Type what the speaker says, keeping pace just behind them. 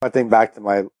I think back to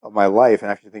my life and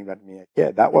actually think back to being a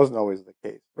kid, that wasn't always the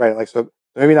case, right? Like, so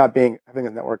maybe not having a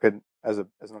network as an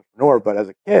entrepreneur, but as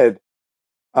a kid,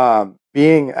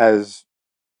 being as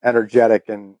energetic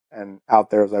and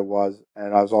out there as I was,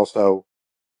 and I was also,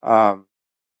 um,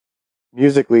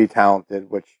 musically talented,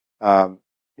 which, at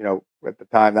the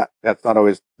time that's not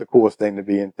always the coolest thing to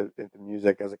be into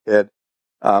music as a kid.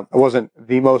 I wasn't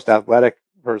the most athletic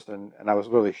person, and I was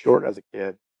really short as a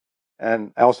kid.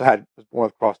 And I also was born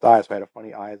with crossed eyes, so I had a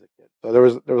funny eye as a kid. So there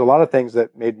was a lot of things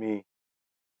that made me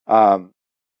a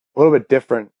little bit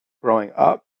different growing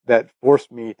up that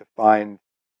forced me to find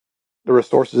the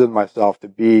resources in myself to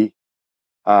be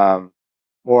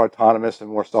more autonomous and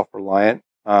more self-reliant.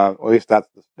 Or at least that's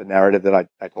the narrative that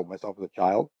I told myself as a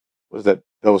child, was that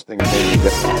those things made me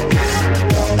different.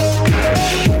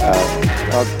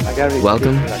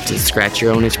 Welcome to Scratch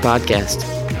Your Own Itch podcast,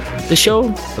 the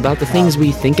show about the things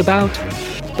we think about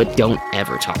but don't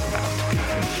ever talk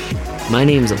about. My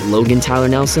name's Logan Tyler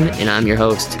Nelson, and I'm your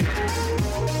host.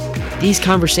 These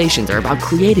conversations are about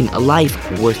creating a life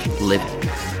worth living,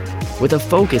 with a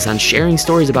focus on sharing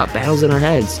stories about battles in our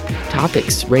heads.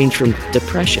 Topics range from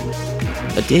depression,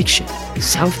 addiction,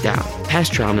 self-doubt,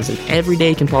 past traumas, and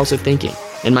everyday compulsive thinking.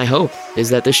 And my hope is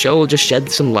that the show will just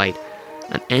shed some light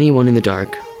on anyone in the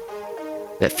dark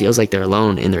that feels like they're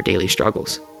alone in their daily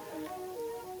struggles.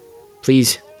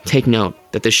 Please take note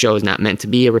that this show is not meant to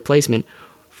be a replacement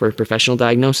for professional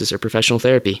diagnosis or professional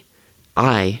therapy.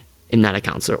 I am not a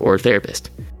counselor or a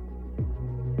therapist.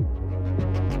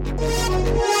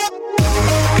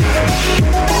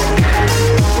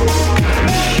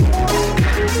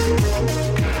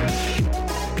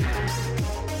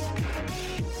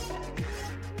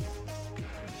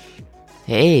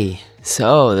 Hey,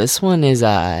 so this one is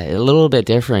a little bit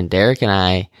different. Derek and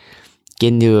I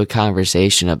get into a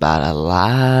conversation about a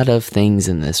lot of things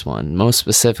in this one, most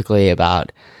specifically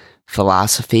about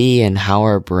philosophy and how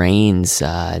our brains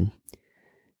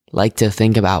like to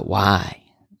think about why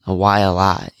a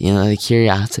lot, the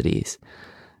curiosities,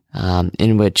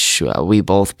 in which we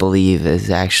both believe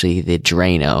is actually the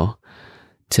Drano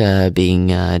to being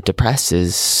depressed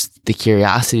is the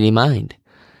curiosity mind.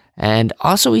 And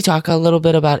also we talk a little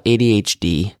bit about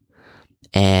ADHD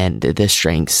and the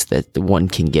strengths that one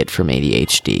can get from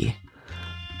ADHD.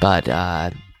 But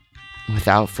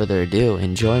without further ado,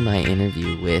 enjoy my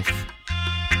interview with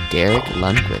Derek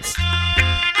Lundsten.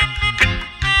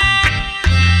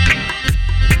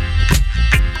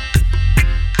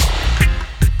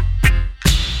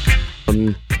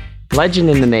 Legend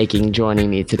in the making joining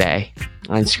me today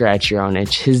on Scratch Your Own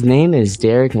Itch. His name is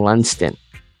Derek Lundsten.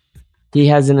 He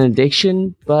has an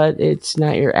addiction, but it's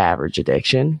not your average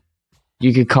addiction.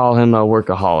 You could call him a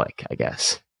workaholic, I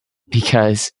guess,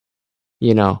 because,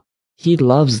 he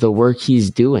loves the work he's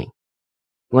doing.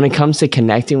 When it comes to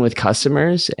connecting with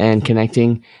customers and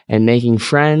connecting and making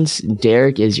friends,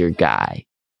 Derek is your guy.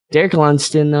 Derek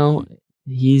Lundsten, though,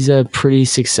 he's a pretty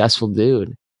successful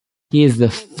dude. He is the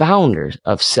founder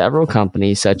of several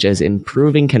companies such as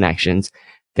Improving Connections,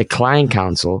 the Client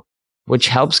Council, which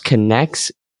helps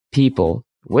connects people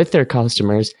with their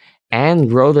customers and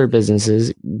grow their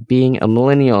businesses. Being a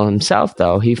millennial himself,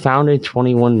 though, he founded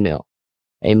 21 Mil,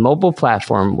 a mobile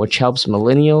platform which helps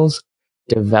millennials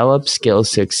develop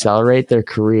skills to accelerate their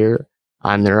career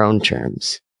on their own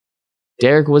terms.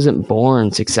 Derek wasn't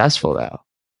born successful, though.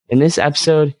 In this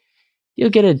episode, you'll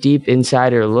get a deep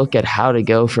insider look at how to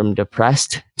go from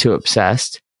depressed to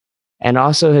obsessed, and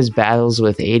also his battles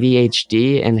with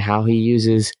ADHD and how he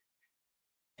uses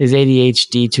his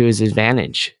ADHD to his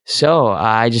advantage. So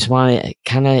I just want to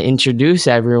kind of introduce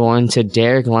everyone to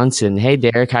Derek Lundsten. Hey,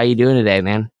 Derek, how you doing today,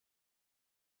 man?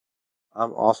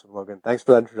 I'm awesome, Logan. Thanks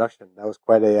for that introduction. That was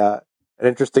quite an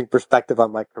interesting perspective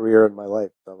on my career and my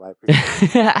life. So I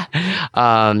appreciate it.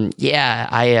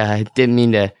 I didn't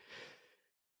mean to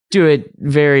do it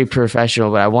very professional,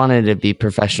 but I wanted to be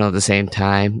professional at the same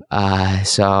time.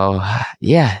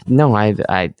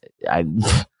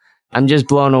 I'm just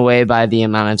blown away by the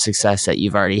amount of success that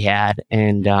you've already had.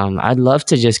 And I'd love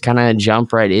to just kind of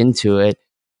jump right into it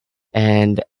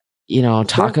and,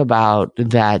 talk about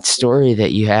that story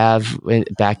that you have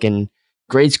back in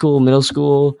grade school, middle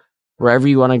school, wherever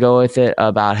you want to go with it,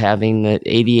 about having the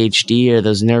ADHD or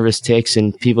those nervous tics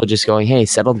and people just going, hey,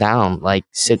 settle down, like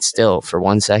sit still for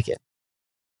 1 second.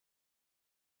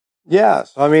 Yeah.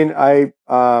 So, as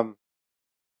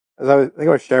I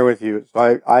was sharing with you,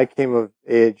 so I came of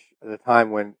age at a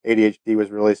time when ADHD was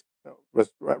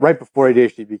right before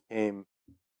ADHD became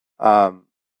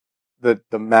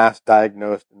the mass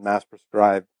diagnosed and mass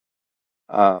prescribed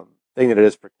thing that it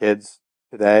is for kids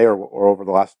today or over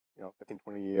the last 15,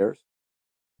 20 years.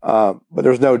 But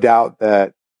there's no doubt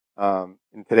that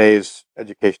in today's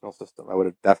educational system, I would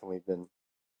have definitely been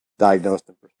diagnosed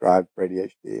and prescribed for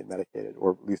ADHD and medicated,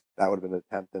 or at least that would have been an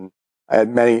attempt. And I had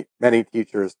many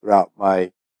teachers throughout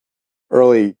my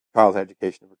early childhood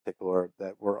education in particular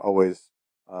that were always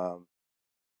um,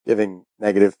 giving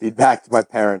negative feedback to my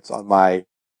parents on my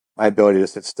ability to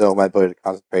sit still, my ability to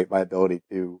concentrate, my ability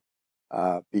to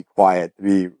be quiet, to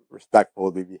be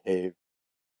respectful, to behave,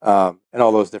 and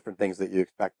all those different things that you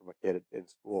expect from a kid in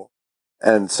school.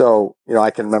 And so,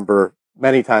 I can remember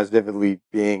many times vividly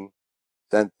being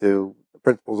sent to the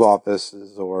principal's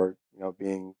offices, or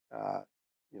being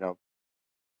you know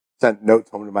sent notes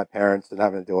home to my parents and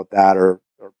having to deal with that, or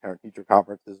parent teacher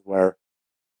conferences where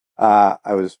I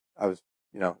was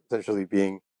essentially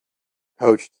being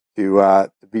coached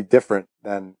to be different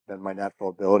than my natural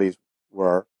abilities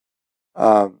were.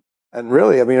 And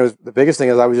really, I mean, it was the biggest thing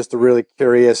is I was just a really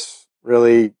curious,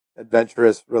 really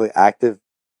adventurous, really active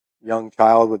young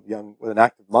child with an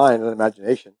active mind and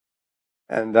imagination.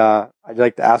 And I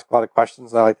like to ask a lot of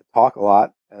questions. I like to talk a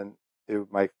lot, and to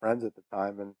my friends at the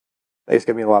time, and they used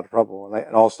to get me in a lot of trouble.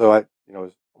 And also, it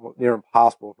was near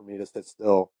impossible for me to sit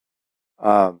still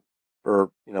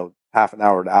for half an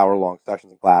hour to hour long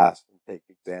sessions in class and take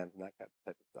exams and that kind of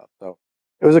type of stuff. So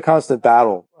it was a constant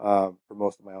battle for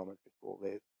most of my elementary school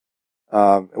days.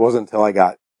 It wasn't until I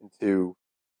got into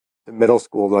the middle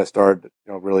school that I started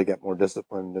to really get more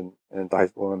disciplined, and into high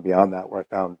school and beyond that, where I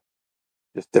found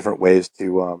just different ways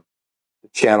to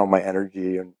channel my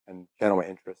energy and channel my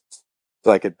interests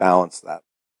so I could balance that.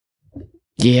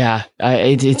 Yeah,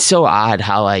 it's so odd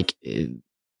how like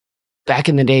back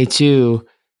in the day too,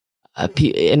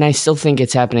 and I still think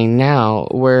it's happening now,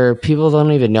 where people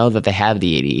don't even know that they have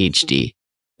the ADHD.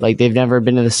 Like they've never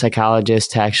been to the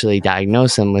psychologist to actually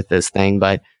diagnose them with this thing.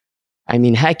 But I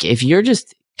mean, heck, if you're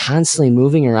just constantly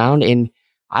moving around, and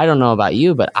I don't know about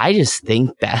you, but I just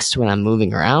think best when I'm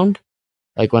moving around.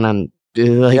 Like when I'm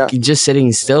like just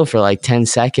sitting still for like 10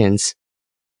 seconds,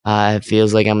 it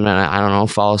feels like I'm gonna, I don't know,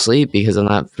 fall asleep because I'm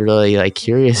not really like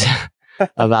curious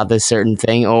about this certain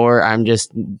thing, or I'm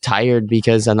just tired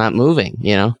because I'm not moving.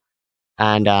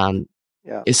 And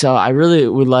Yeah. so I really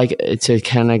would like to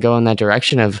kind of go in that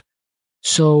direction of,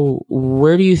 so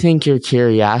where do you think your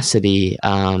curiosity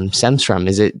stems from?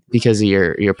 Is it because of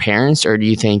your parents, or do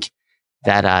you think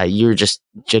that you're just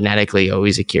genetically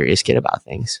always a curious kid about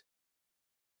things?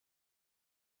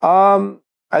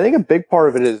 I think a big part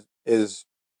of it is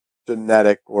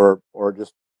genetic, or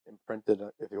just imprinted,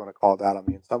 if you want to call it that, on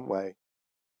me in some way.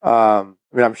 I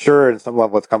mean, I'm sure in some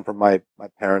level it's come from my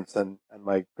parents and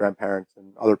my grandparents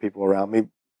and other people around me,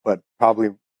 but probably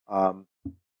um,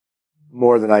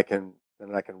 more than I can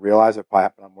realize. It probably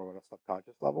happened on more of a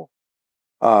subconscious level.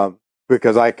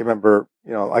 Because I can remember,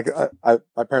 like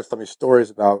my parents tell me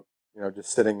stories about,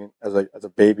 just sitting as a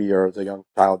baby or as a young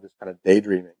child, just kind of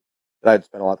daydreaming. That I'd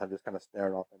spend a lot of time just kind of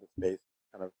staring off into space,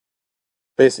 kind of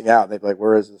spacing out. And they'd be like,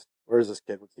 where is this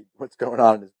kid? What's going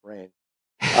on in his brain?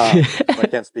 So I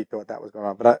can't speak to what that was going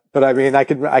on, but I mean, I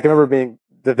can remember being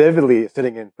vividly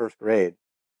sitting in first grade,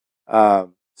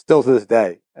 still to this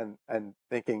day, and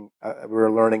thinking we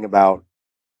were learning about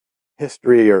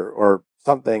history, or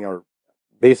something, or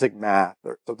basic math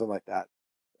or something like that.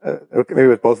 Maybe it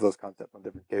was both of those concepts on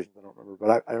different occasions. I don't remember,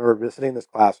 but I remember sitting in this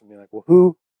class and being like, well,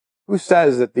 who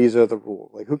says that these are the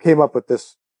rules? Like, who came up with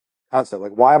this concept?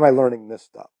 Like, why am I learning this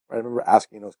stuff? Right? I remember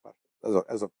asking those questions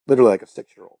as a literally like a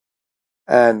 6-year-old.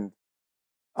 And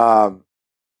um,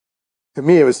 to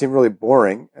me, it would seem really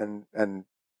boring, and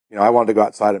I wanted to go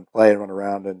outside and play and run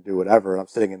around and do whatever. And I'm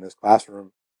sitting in this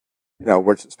classroom,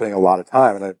 we're spending a lot of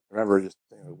time, and I remember just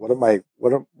thinking, what am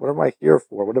I here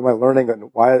for? What am I learning,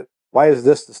 and why is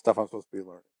this the stuff I'm supposed to be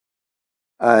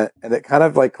learning? And it kind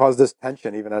of like caused this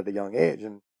tension even at a young age,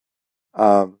 and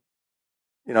um,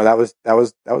 that was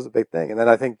a big thing. And then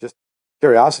I think just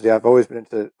curiosity. I've always been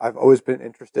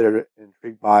interested or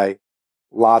intrigued by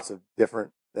lots of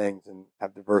different things and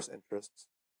have diverse interests,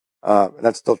 and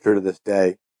that's still true to this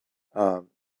day. Um,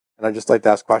 and I just like to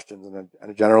ask questions,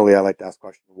 and generally I like to ask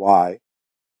questions why.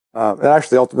 And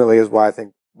actually, ultimately, is why I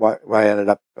think why I ended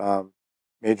up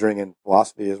majoring in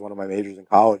philosophy as one of my majors in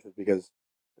college, is because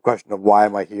the question of why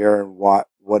am I here, and what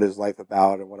is life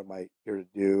about, and what am I here to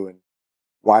do, and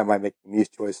why am I making these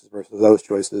choices versus those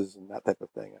choices, and that type of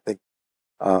thing. I think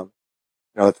um,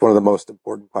 that's one of the most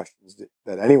important questions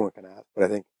that anyone can ask, but I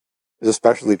think is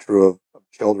especially true of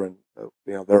children.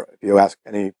 If you ask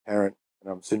any parent,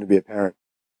 and I'm soon to be a parent,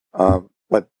 what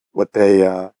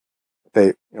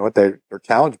they're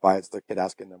challenged by, is their kid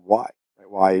asking them why.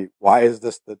 Right? Why is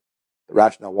this the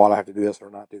rationale? Why do I have to do this or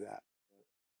not do that?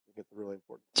 think it's really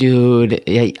important. Dude,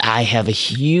 I have a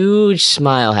huge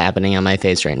smile happening on my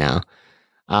face right now.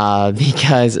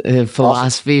 Because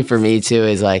philosophy for me too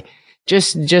is like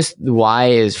just why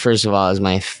is first of all is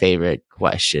my favorite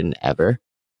question ever,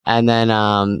 and then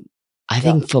I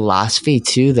think philosophy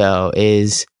too though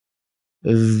is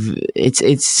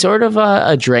it's sort of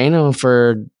a Drano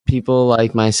for people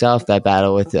like myself that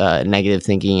battle with negative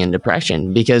thinking and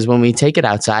depression, because when we take it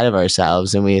outside of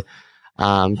ourselves and we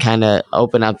kind of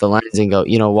open up the lens and go,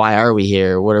 why are we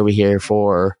here? What are we here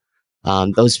for?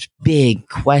 Those big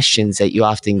questions that you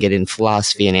often get in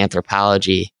philosophy and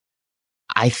anthropology,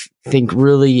 I think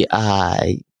really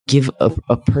give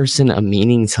a person a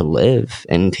meaning to live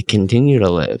and to continue to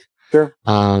live. Sure.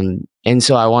 And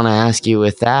so I want to ask you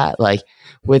with that, like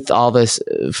with all this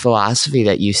philosophy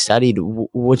that you studied,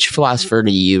 which philosopher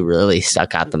to you really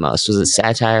stuck out the most? Was it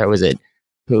satire? Or was it,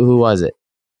 who was it?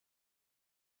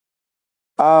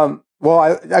 Well,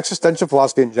 existential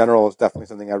philosophy in general is definitely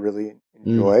something I really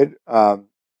enjoyed. And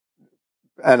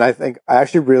I think I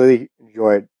actually really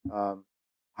enjoyed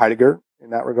Heidegger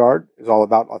in that regard. It's all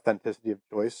about authenticity of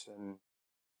choice and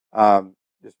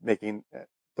just making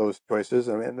those choices.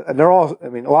 I mean, and they're all. I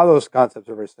mean, a lot of those concepts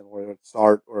are very similar. Whether it's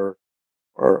Sartre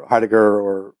or Heidegger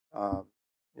or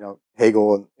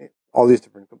Hegel and all these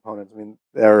different components. I mean,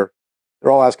 they're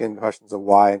all asking questions of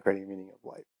why and creating meaning of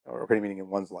life or creating meaning in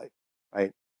one's life,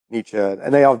 right? Nietzsche,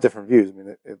 and they all have different views. I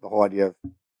mean, the whole idea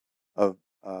of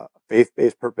a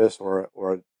faith-based purpose or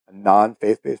a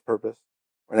non-faith-based purpose,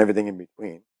 and everything in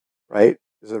between, right?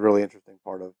 This is a really interesting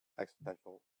part of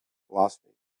existential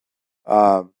philosophy.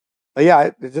 But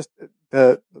yeah, it just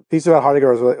the piece about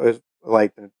Heidegger was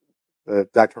like the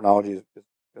exact terminology is just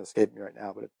escaping me right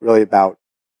now, but it's really about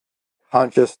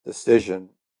conscious decision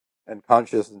and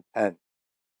conscious intent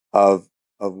of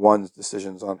one's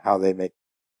decisions on how they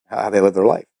live their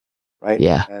life, right?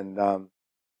 Yeah. And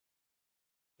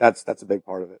that's a big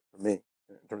part of it for me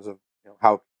in terms of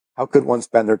how could one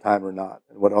spend their time or not,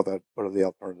 and what are the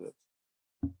alternatives?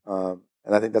 And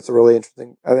I think that's a really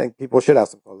interesting. I think people should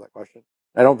ask themselves that question.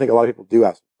 I don't think a lot of people do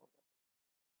ask themselves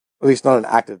that, at least not on an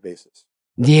active basis.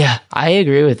 Yeah, I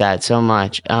agree with that so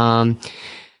much.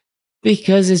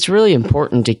 Because it's really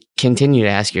important to continue to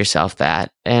ask yourself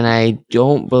that. And I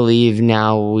don't believe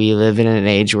now we live in an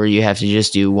age where you have to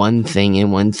just do one thing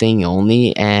and one thing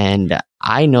only. And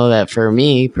I know that for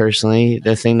me personally,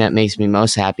 the thing that makes me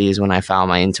most happy is when I follow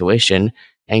my intuition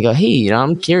and go, hey,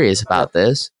 I'm curious about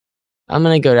this. I'm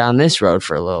going to go down this road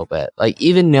for a little bit. Like,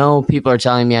 even though people are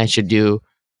telling me I should do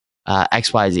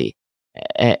X, Y, Z.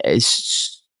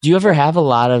 Do you ever have a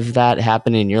lot of that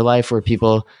happen in your life where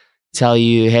people tell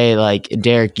you, hey, like,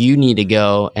 Derek, you need to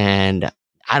go, and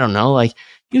I don't know, like,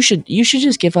 you should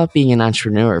just give up being an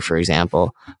entrepreneur, for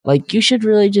example. Like, you should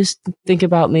really just think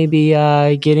about maybe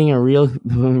getting a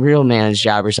real managed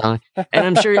job or something. And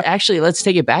I'm sure, actually, let's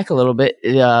take it back a little bit.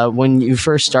 When you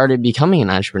first started becoming an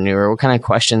entrepreneur, what kind of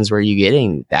questions were you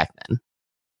getting back then?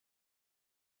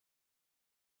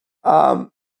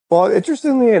 Well,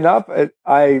 interestingly enough,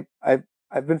 I've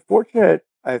been fortunate.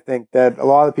 I think that a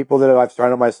lot of the people that I've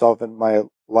surrounded myself in my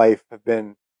life have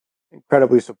been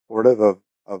incredibly supportive of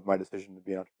my decision to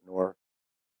be an entrepreneur.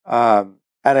 And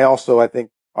I also, I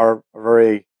think, are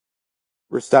very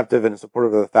receptive and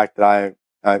supportive of the fact that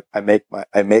I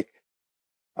make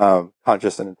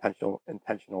conscious and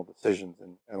intentional decisions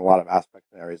in a lot of aspects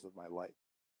and areas of my life.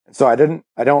 And so I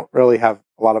don't really have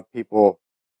a lot of people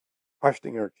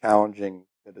questioning or challenging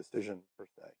the decision per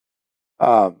se.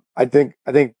 I think,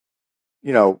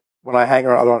 when I hang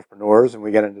around other entrepreneurs and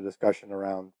we get into discussion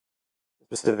around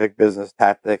specific business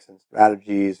tactics and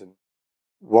strategies and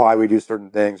why we do certain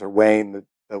things, or weighing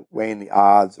the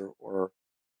odds, or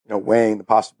weighing the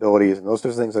possibilities, and those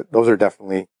sorts of things, those are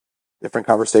definitely different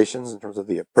conversations in terms of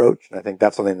the approach. And I think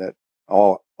that's something that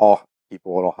all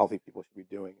people and all healthy people should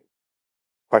be doing,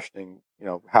 questioning,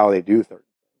 how they do certain things.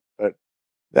 But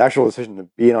the actual decision to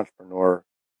be an entrepreneur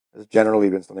has generally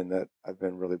been something that I've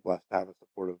been really blessed to have a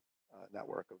supportive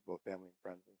network of both family and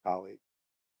friends and colleagues.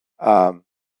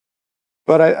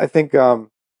 But I think, hopefully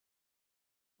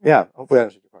that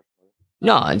answers your question.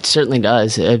 No, it certainly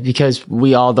does, because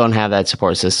we all don't have that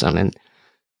support system, and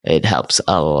it helps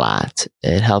a lot.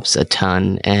 It helps a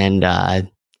ton. And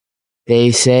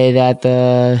they say that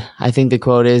I think the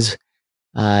quote is,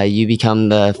 you become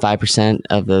the 5%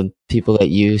 of the people that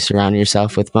you surround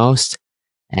yourself with most.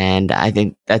 And I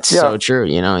think that's so true.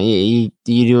 You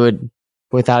do it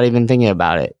without even thinking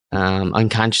about it.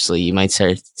 Unconsciously, you might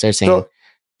start saying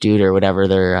dude or whatever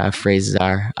their phrases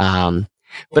are.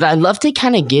 But I'd love to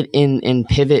kind of get in and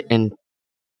pivot and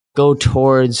go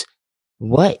towards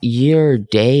what your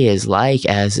day is like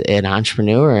as an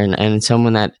entrepreneur and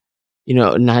someone that,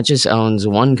 not just owns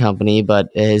one company, but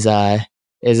Yeah.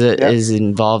 is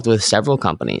involved with several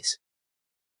companies.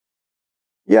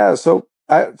 Yeah. So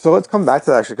let's come back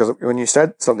to that actually, because when you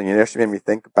said something, it actually made me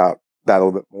think about that a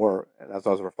little bit more. And as I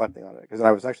was reflecting on it, because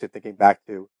I was actually thinking back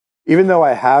to, even though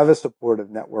I have a supportive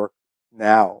network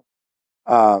now,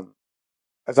 um,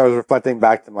 as I was reflecting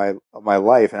back to my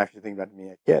life and actually thinking about me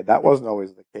as a kid, that wasn't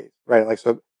always the case, right? Like,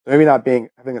 so maybe not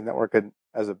having a network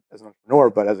as an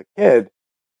entrepreneur, but as a kid,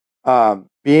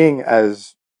 being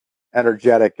as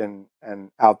energetic and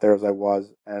out there as I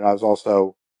was, and I was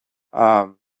also,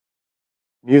 um,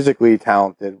 musically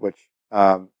talented, which,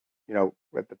 at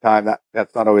the time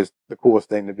that's not always the coolest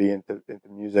thing to be into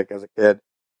music as a kid.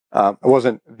 I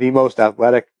wasn't the most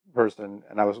athletic person,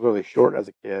 and I was really short as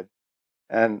a kid.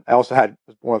 And I also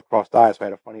was born with crossed eyes, so I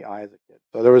had a funny eye as a kid.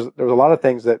 So there was a lot of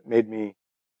things that made me,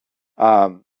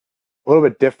 um, a little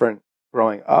bit different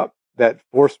growing up that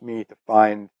forced me to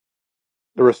find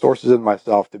the resources in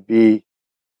myself to be,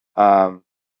 um,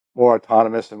 more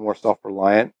autonomous and more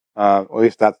self-reliant. At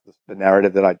least that's the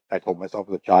narrative that I told myself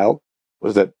as a child,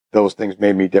 was that those things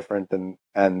made me different. And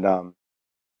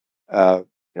uh,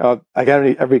 like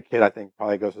every kid, I think,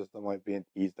 probably goes through something like being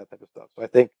teased, that type of stuff. So I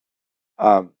think,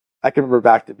 I can remember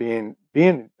back to being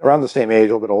around the same age,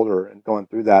 a little bit older, and going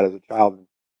through that as a child,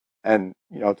 and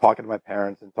talking to my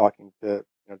parents and talking to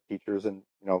teachers, and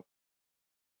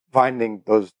finding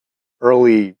those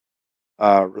early,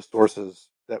 resources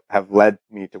that have led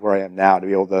me to where I am now, to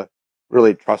be able to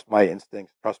really trust my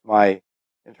instincts, trust my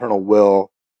internal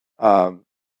will, um,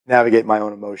 navigate my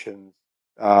own emotions,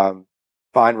 um,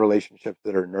 find relationships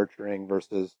that are nurturing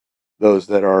versus those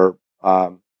that are,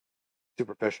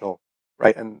 superficial,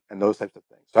 right? And those types of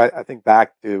things. So I think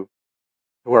back to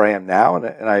where I am now,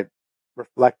 and I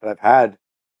reflect that I've had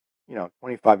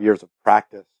 25 years of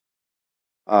practice,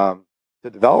 um, to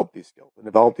develop these skills and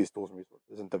develop these tools and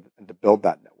resources, and to build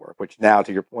that network, which now,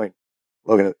 to your point,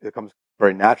 Logan, it comes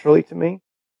very naturally to me.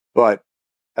 But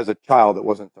as a child, it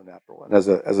wasn't so natural. And as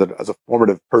a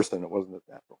formative person, it wasn't as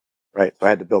natural. Right. So I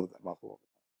had to build that muscle.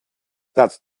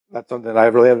 That's something that I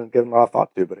really haven't given a lot of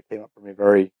thought to, but it came up for me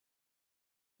very,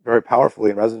 very powerfully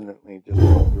and resonantly just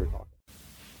as we were talking.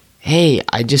 Hey,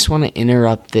 I just want to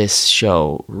interrupt this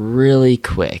show really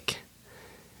quick.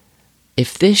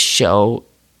 If this show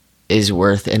is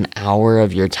worth an hour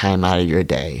of your time out of your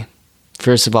day,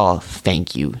 first of all,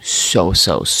 thank you so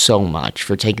much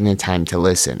for taking the time to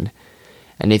listen.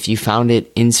 And if you found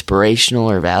it inspirational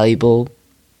or valuable,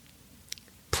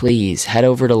 please head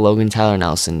over to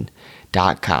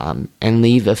LoganTylerNelson.com and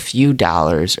leave a few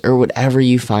dollars or whatever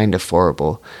you find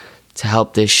affordable to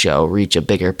help this show reach a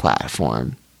bigger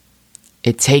platform.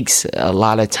 It takes a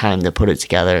lot of time to put it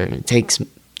together, and it takes,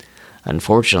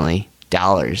 unfortunately,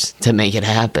 dollars to make it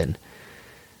happen.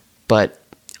 But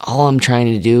all I'm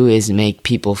trying to do is make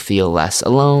people feel less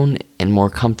alone and more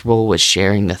comfortable with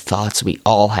sharing the thoughts we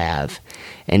all have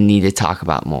and need to talk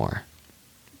about more.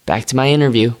 Back to my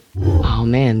interview. Oh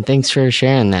man, thanks for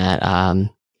sharing that.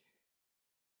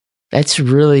 That's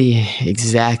really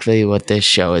exactly what this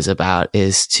show is about,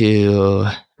 is to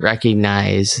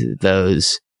recognize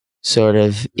those sort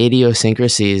of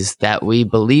idiosyncrasies that we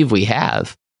believe we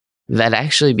have that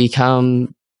actually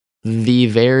become the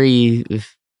very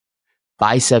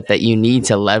bicep that you need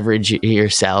to leverage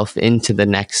yourself into the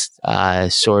next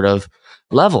sort of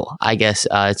level, I guess,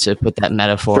 to put that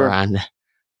metaphor Sure. on.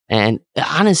 And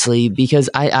honestly, because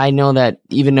I know that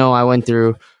even though I went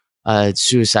through a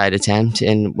suicide attempt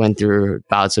and went through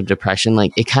bouts of depression,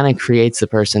 like, it kind of creates the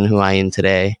person who I am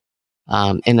today.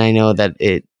 And I know that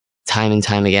it, time and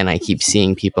time again, I keep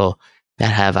seeing people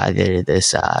that have either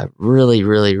this really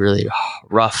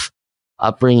rough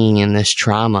upbringing and this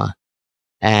trauma,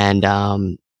 and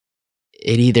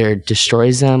it either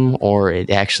destroys them or it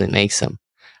actually makes them.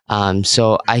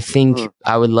 So I think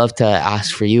I would love to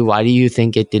ask for you, why do you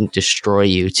think it didn't destroy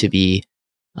you to be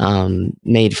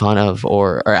made fun of,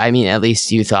 or I mean, at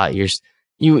least you thought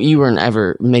you weren't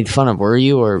ever made fun of, were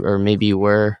you, or maybe you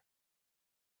were?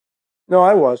 No,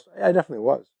 I was. I definitely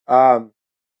was.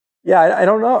 Yeah, I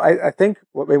don't know. I think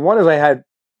one is I had,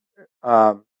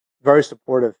 um, very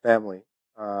supportive family.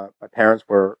 My parents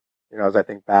were, as I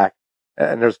think back,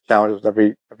 and there's challenges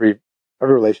with every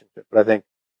relationship, but I think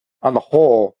on the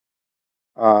whole,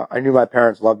 I knew my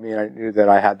parents loved me, and I knew that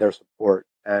I had their support.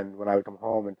 And when I would come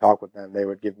home and talk with them, they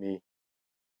would give me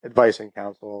advice and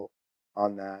counsel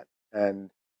on that. And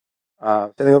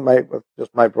same thing with with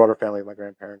just my broader family, my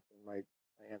grandparents and my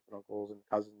aunts and uncles and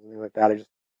cousins and things like that.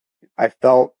 I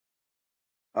felt,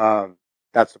 um,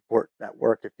 that support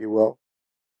network, if you will.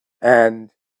 and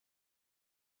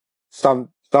some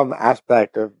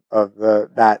aspect of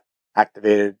that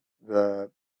activated the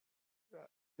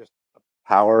just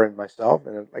power in myself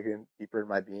and like deeper in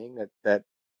my being that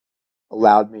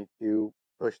allowed me to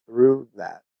push through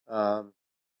that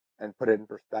and put it in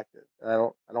perspective. And I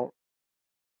don't.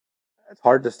 It's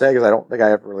hard to say because I don't think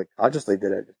I ever really consciously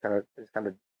did it. Just kind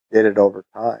of did it over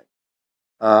time.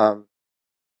 Um,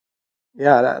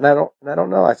 yeah, and I don't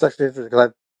know. It's actually interesting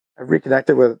because I've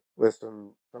reconnected with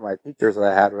some of my teachers that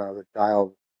I had when I was a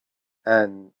child,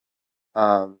 and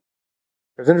um,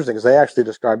 it was interesting because they actually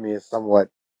described me as somewhat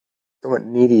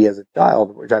needy as a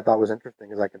child, which I thought was interesting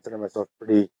because I consider myself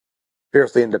pretty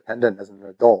fiercely independent as an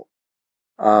adult.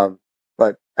 Um,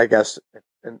 but I guess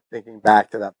in thinking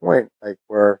back to that point, like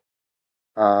where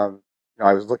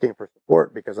I was looking for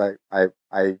support because I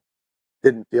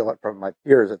didn't feel it from my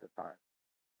peers at the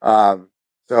time.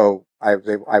 So I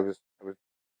was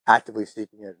actively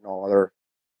seeking it in all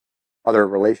other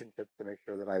relationships to make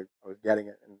sure that I was getting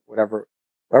it, and whatever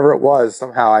it was,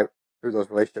 somehow through those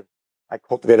relationships I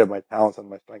cultivated my talents and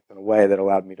my strengths in a way that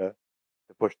allowed me to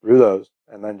push through those.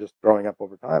 And then just growing up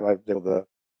over time, I was able to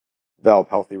develop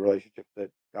healthy relationships that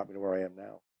got me to where I am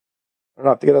now. I don't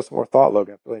know, have to give us some more thought,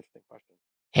 Logan. It's a really interesting question.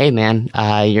 Hey, man,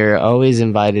 you're always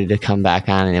invited to come back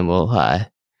on and we'll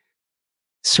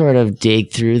sort of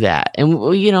dig through that. And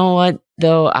well, you know what,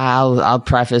 though? I'll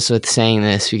preface with saying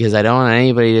this because I don't want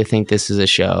anybody to think this is a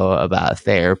show about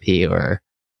therapy or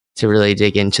to really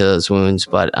dig into those wounds.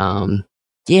 But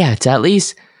yeah, to at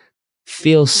least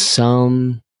feel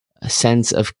some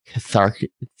sense of cathartic,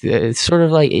 sort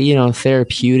of like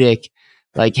therapeutic.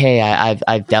 Like, hey,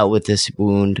 I've dealt with this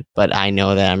wound, but I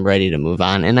know that I'm ready to move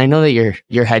on, and I know that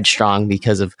you're headstrong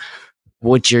because of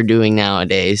what you're doing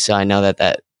nowadays. So I know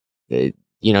that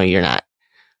you're not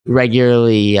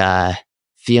regularly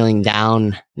feeling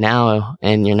down now,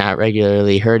 and you're not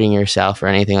regularly hurting yourself or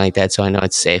anything like that. So I know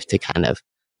it's safe to kind of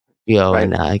go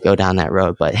Right. and go down that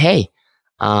road. But hey,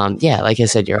 yeah, like I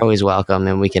said, you're always welcome,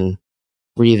 and we can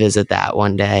revisit that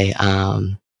one day.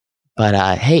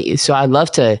 But hey, so I'd love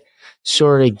to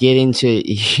sort of get into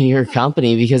your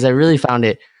company because I really found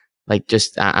it like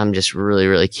I'm just really,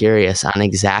 really curious on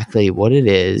exactly what it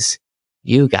is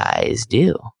you guys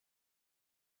do.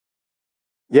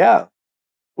 Yeah.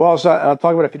 Well, so I'll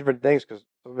talk about a few different things because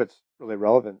some of it's really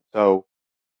relevant. Um,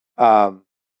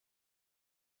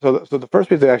 so the first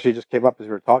piece that actually just came up as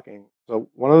we were talking. So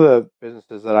one of the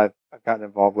businesses that I've gotten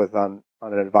involved with on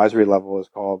an advisory level is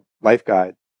called Life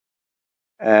Guide,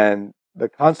 and the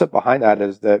concept behind that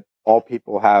is that all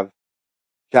people have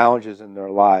challenges in their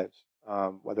lives,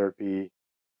 whether it be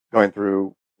going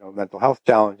through mental health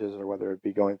challenges or whether it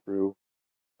be going through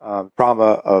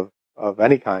trauma of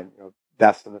any kind,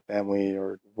 deaths in the family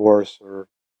or divorce or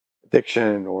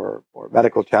addiction or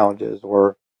medical challenges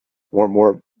or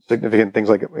more significant things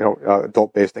like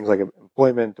adult based things like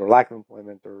employment or lack of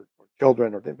employment or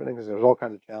children or different things. There's all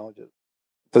kinds of challenges.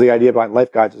 So the idea behind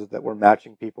Life Guides is that we're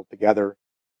matching people together,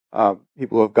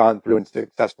 people who have gone through and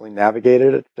successfully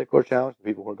navigated a particular challenge, and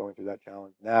people who are going through that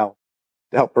challenge now,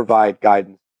 to help provide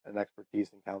guidance and expertise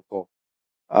and counsel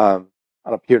on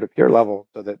a peer-to-peer level,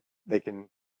 so that they can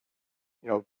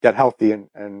get healthy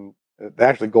and the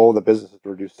actual goal of the business is to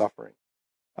reduce suffering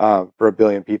for 1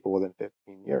 billion people within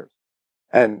 15 years.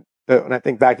 And when I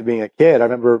think back to being a kid, I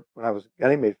remember when I was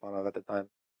getting made fun of at the time.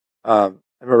 I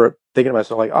remember thinking to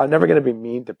myself, like, oh, I'm never going to be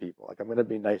mean to people. Like, I'm going to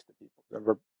be nice to people. I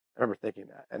remember thinking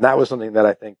that. And that was something that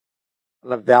I think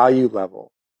on a value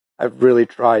level, on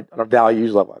a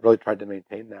values level, I've really tried to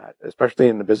maintain that, especially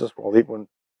in the business world, even when,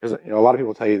 because, a lot of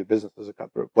people tell you the business is a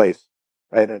cutthroat place,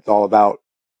 right? And it's all about,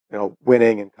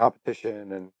 winning and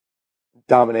competition and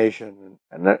domination.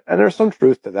 And there's some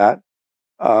truth to that.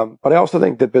 But I also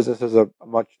think that business is a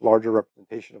much larger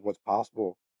representation of what's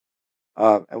possible,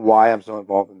 and why I'm so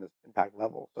involved in this impact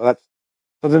level. So that's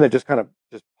something that just kind of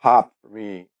just popped for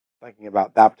me thinking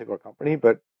about that particular company.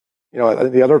 But I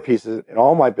think the other pieces in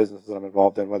all my businesses that I'm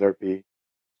involved in, whether it be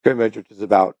Scrimmage, which is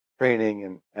about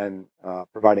training and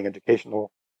providing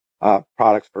educational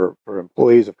products for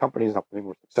employees of companies, helping them be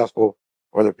more successful,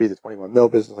 whether it be the 21 Mill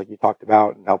business like you talked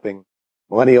about, and helping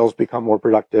millennials become more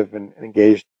productive and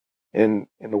engaged in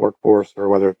the workforce, or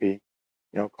whether it be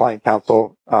client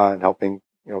counsel and helping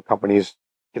companies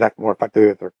connect more effectively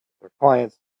with their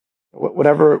clients.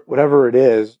 Whatever it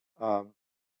is,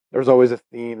 there's always a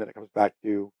theme that it comes back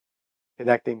to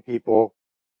connecting people,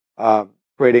 um,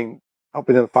 creating,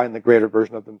 helping them find the greater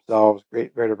version of themselves,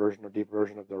 greater version or deeper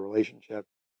version of their relationship,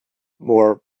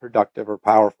 more productive or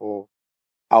powerful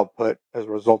output as a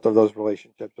result of those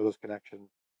relationships or those connections.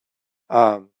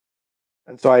 Um,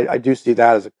 And so I do see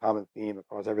that as a common theme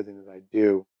across everything that I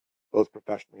do, both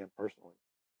professionally and personally.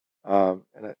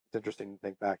 And it's interesting to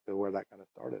think back to where that kind of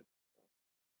started.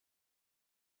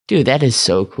 Dude, that is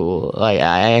so cool. Like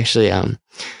I actually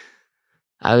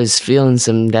I was feeling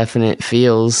some definite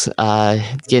feels,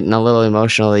 getting a little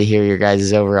emotional to hear your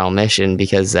guys' overall mission,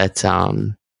 because that's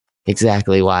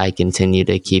exactly why I continue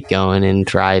to keep going and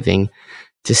thriving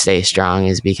to stay strong,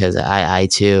 is because I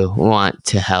too want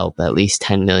to help at least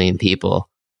 10 million people.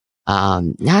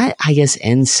 Not, I guess,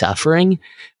 end suffering,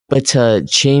 but to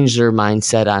change their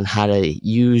mindset on how to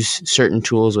use certain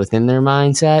tools within their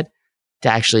mindset to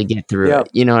actually get through Yeah. it.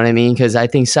 You know what I mean? Because I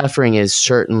think suffering is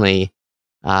certainly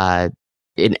uh,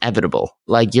 inevitable.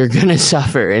 Like you're gonna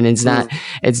suffer, and it's not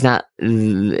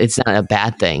a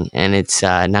bad thing, and it's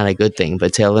not a good thing.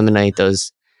 But to eliminate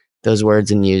those words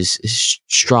and use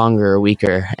stronger,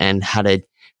 weaker, and how to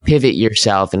pivot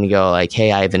yourself and go like,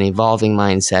 hey, I have an evolving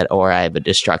mindset, or I have a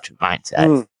destructive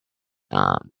mindset.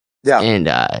 Um, Yeah. and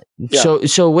Yeah.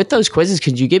 so with those quizzes,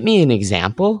 could you give me an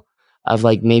example of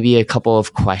like maybe a couple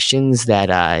of questions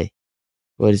that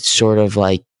would sort of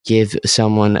like give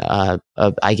someone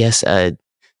I guess a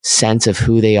sense of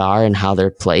who they are and how they're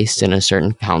placed in a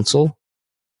certain council?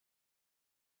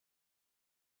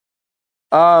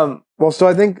 Well, so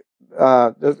I think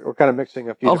we're kind of mixing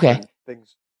a few Okay. different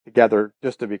things together,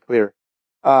 just to be clear.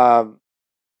 Um,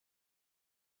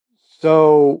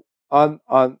 so on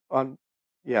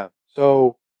yeah.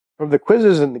 So from the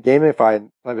quizzes and the gamified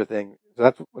type of thing, so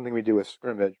that's one thing we do with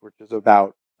scrimmage, which is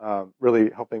about really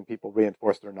helping people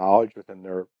reinforce their knowledge within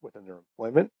their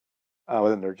employment,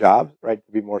 within their jobs, right,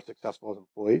 to be more successful as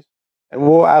employees. And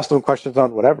we'll ask them questions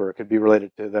on whatever. It could be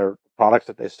related to their products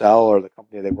that they sell, or the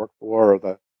company they work for, or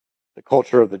the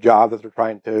culture of the job that they're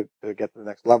trying to get to the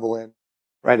next level in,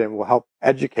 right? And we'll help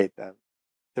educate them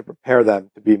to prepare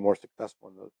them to be more successful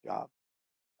in those jobs.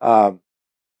 Um,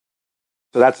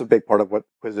 so that's a big part of what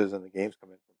quizzes and the games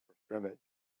come in for scrimmage.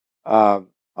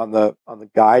 On the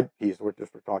guide piece, we're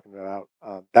talking about,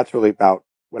 that's really about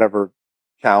whatever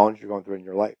challenge you're going through in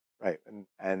your life, right?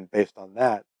 And based on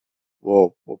that,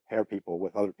 we'll pair people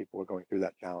with other people who are going through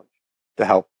that challenge to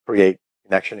help create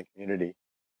connection and community,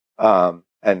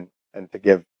 and to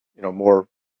give more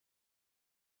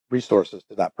resources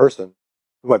to that person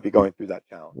who might be going through that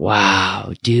challenge.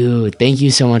 Wow, dude, thank you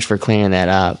so much for clearing that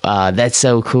up. That's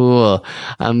so cool.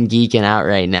 I'm geeking out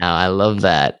right now. I love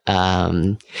that.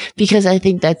 Because I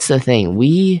think that's the thing.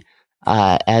 We,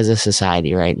 as a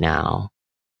society right now,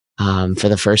 for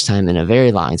the first time in a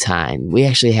very long time, we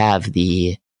actually have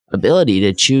the ability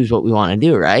to choose what we want to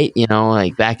do, right? You know,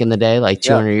 like back in the day, like Yeah.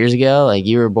 200 years ago, like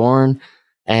you were born,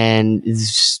 and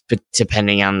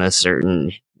depending on the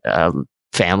certain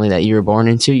family that you were born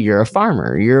into, you're a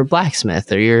farmer, you're a blacksmith,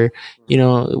 or you're,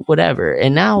 whatever.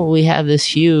 And now we have this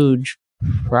huge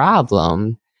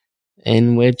problem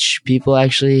in which people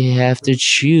actually have to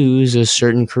choose a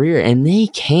certain career, and they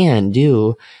can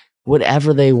do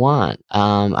whatever they want.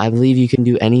 I believe you can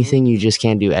do anything, you just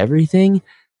can't do everything.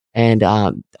 And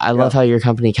I love Yeah. how your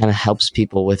company kind of helps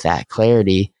people with that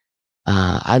clarity.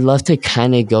 I'd love to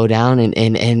kind of go down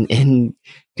and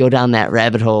go down that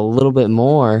rabbit hole a little bit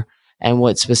more, and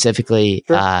what specifically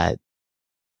Sure.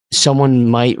 someone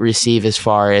might receive as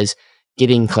far as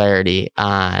getting clarity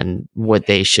on what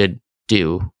they should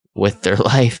do with their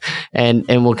life, and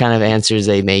what kind of answers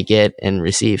they may get and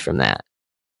receive from that.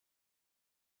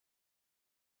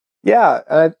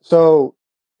 Yeah. So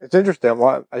it's interesting.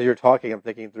 As you're talking, I'm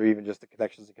thinking through even just the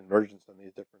connections and convergence on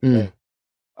these different Mm.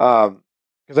 things.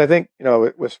 Because I think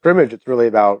with scrimmage, it's really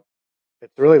about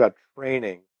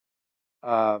training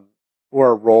um,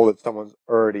 for a role that someone's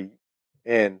already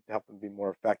in to help them be more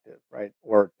effective, right,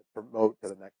 or to promote to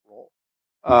the next role.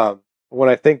 When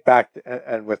I think back to,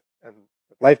 and with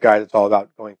Life Guide, it's all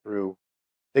about going through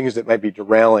things that might be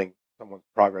derailing someone's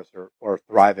progress or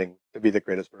thriving to be the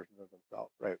greatest version of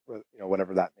themselves, right?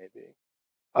 Whatever that may be.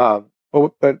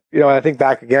 But I think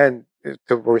back again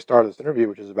to where we started this interview,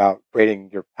 which is about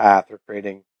creating your path or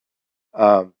creating,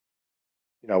 um,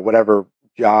 whatever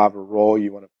job or role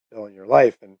you want to fulfill in your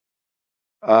life. And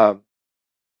um,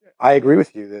 I agree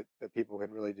with you that people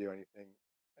can really do anything,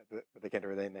 but they can't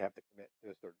do everything. They have to commit to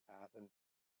a certain path.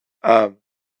 And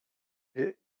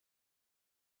it,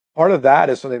 part of that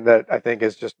is something that I think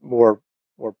is just more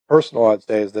personal. I'd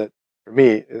say is that for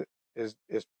me is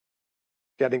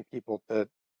getting people to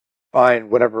find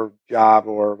whatever job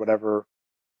or whatever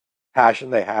passion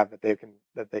they have that they can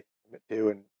commit to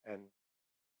and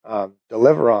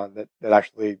deliver on that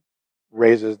actually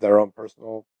raises their own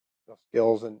personal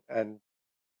skills and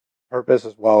purpose,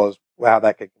 as well as how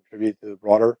that could contribute to the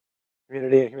broader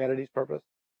community and humanity's purpose.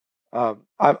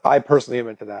 I personally am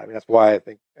into that. I mean, that's why I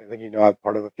think I'm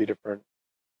part of a few different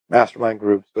mastermind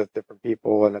groups with different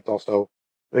people, and that's also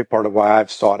a big part of why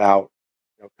I've sought out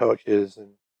coaches and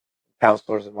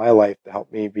counselors in my life to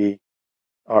help me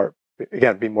or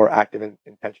again, be more active and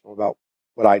intentional about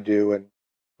what I do and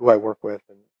who I work with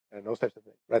and those types of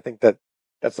things. But I think that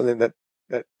that's something that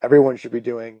everyone should be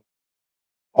doing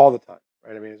all the time,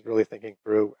 right? I mean, is really thinking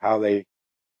through how they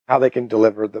can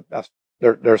deliver the best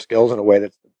their skills in a way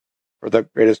that's for the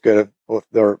greatest good of both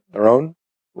their own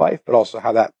life, but also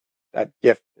how that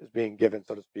gift is being given,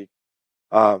 so to speak,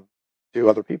 to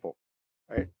other people,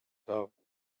 right? So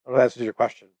I don't know if that answers your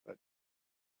question, but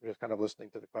I'm just kind of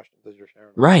listening to the questions as you're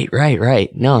sharing them.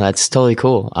 Right. No, that's totally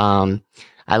cool.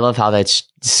 I love how that's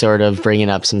sort of bringing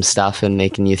up some stuff and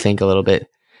making you think a little bit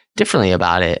differently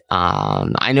about it.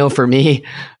 I know for me,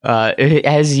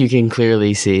 as you can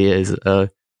clearly see, is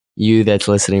you that's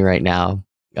listening right now,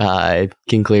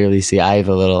 can clearly see I have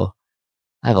a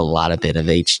lot of bit of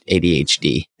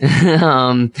ADHD.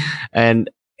 um, and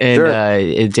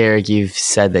Sure. Derek, you've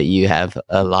said that you have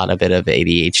a lot of bit of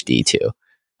ADHD too.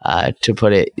 To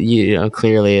put it,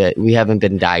 clearly we haven't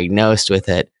been diagnosed with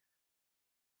it,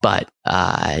 but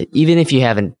even if you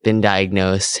haven't been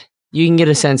diagnosed, you can get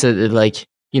a sense of like,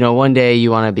 one day you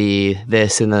want to be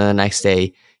this, and then the next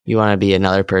day you want to be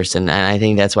another person. And I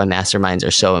think that's why masterminds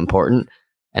are so important.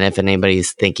 And if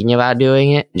anybody's thinking about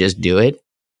doing it, just do it.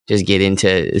 Just get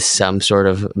into some sort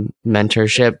of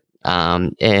mentorship,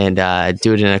 and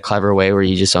do it in a clever way where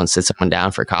you just don't sit someone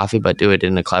down for coffee, but do it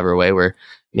in a clever way where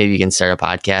maybe you can start a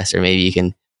podcast, or maybe you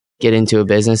can get into a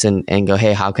business and go,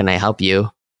 hey, how can I help you?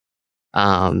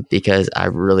 Because I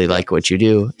really like what you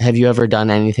do. Have you ever done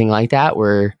anything like that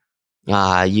where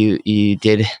you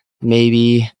did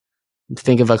maybe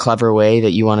think of a clever way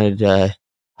that you wanted to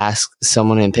ask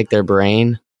someone and pick their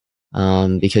brain,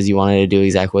 because you wanted to do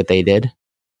exactly what they did?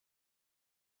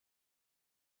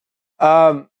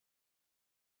 Um,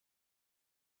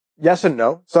 yes and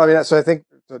no. So I mean, so I think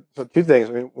so. Two things.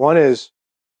 I mean, one is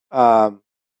um,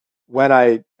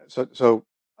 when so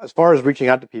as far as reaching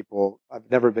out to people, I've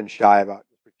never been shy about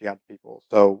reaching out to people.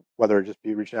 So whether it just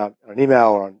be reaching out on an email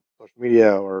or on social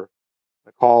media or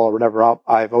a call or whatever,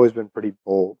 I've always been pretty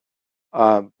bold.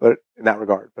 But in that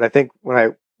regard, but I think when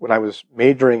I was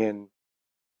majoring in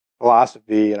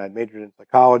philosophy and I majored in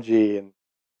psychology and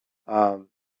um,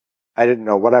 I didn't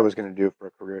know what I was going to do for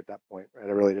a career at that point. Right?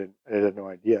 I really didn't. I had no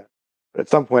idea. But at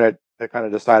some point, I kind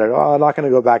of decided, oh, I'm not going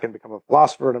to go back and become a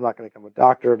philosopher, and I'm not going to become a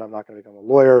doctor, and I'm not going to become a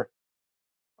lawyer.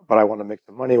 But I want to make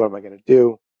some money. What am I going to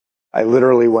do? I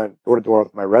literally went door to door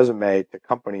with my resume to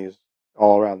companies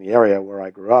all around the area where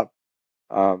I grew up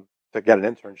to get an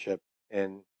internship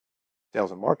in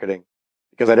sales and marketing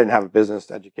because I didn't have a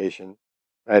business education.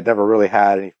 I had never really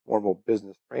had any formal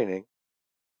business training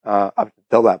up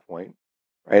until that point,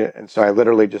 right? And so I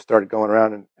literally just started going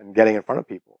around and getting in front of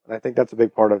people. And I think that's a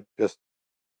big part of just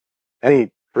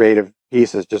any creative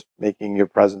piece is just making your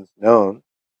presence known,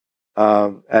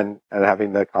 and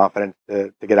having the confidence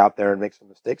to get out there and make some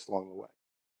mistakes along the way.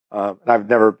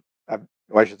 And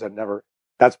I should say never,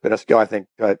 that's been a skill I think,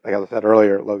 like I said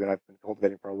earlier, Logan, I've been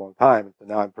cultivating for a long time. And so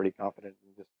now I'm pretty confident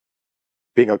in just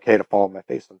being okay to fall on my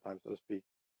face sometimes, so to speak,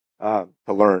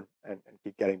 to learn and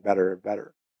keep getting better and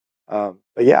better.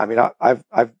 But yeah, I mean,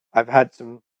 I've had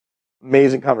some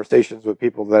amazing conversations with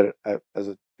people that as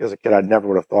a kid I never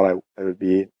would have thought I would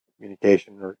be in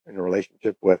communication or in a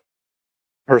relationship with,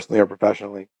 personally or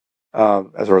professionally,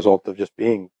 as a result of just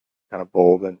being kind of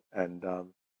bold and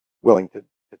willing to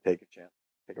take a chance,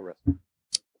 take a risk.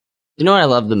 You know what I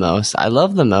love the most? I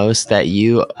love the most that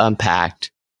you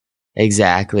unpacked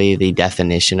exactly the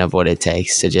definition of what it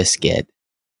takes to just get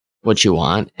what you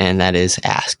want, and that is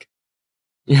ask.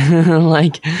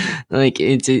 like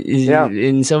it's Yeah.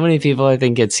 and so many people I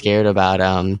think get scared about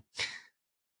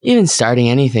even starting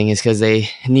anything is because they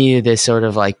needed this sort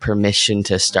of like permission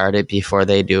to start it before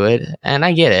they do it. And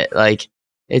I get it. Like,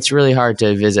 it's really hard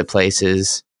to visit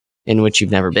places in which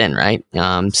you've never been, right?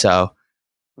 So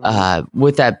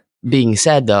with that being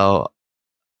said, though,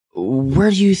 where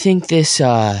do you think this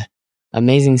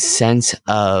amazing sense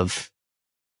of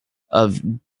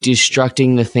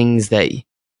destructing the things that,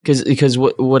 because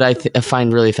what I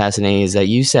find really fascinating is that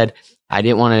you said, I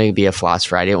didn't want to be a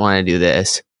philosopher, I didn't want to do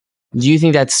this. Do you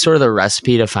think that's sort of the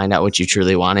recipe to find out what you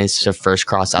truly want, is to first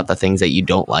cross out the things that you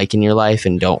don't like in your life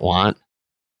and don't want?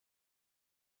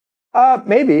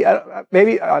 Maybe,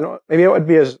 maybe I don't. Maybe it would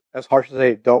be as harsh as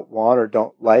they don't want or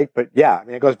don't like. But yeah, I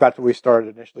mean, it goes back to what we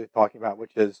started initially talking about,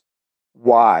 which is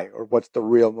why or what's the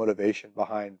real motivation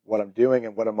behind what I'm doing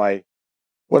and what am I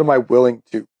willing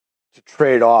to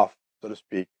trade off, so to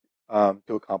speak,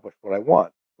 to accomplish what I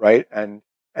want, right? And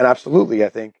absolutely,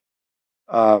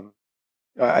 um,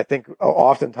 I think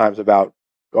oftentimes about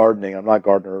gardening. I'm not a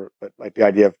gardener, but like the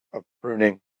idea of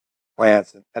pruning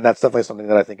plants, and that's definitely something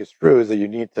that I think is true. Is that you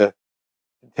need to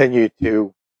continue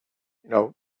to,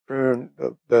 prune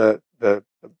the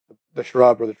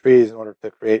shrub or the trees in order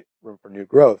to create room for new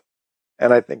growth.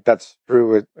 And I think that's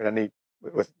true with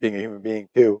being a human being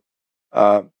too,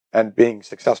 and being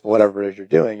successful, whatever it is you're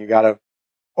doing. You got to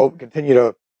continue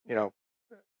to, you know,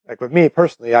 like with me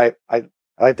personally, I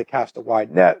like to cast a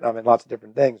wide net. I'm in lots of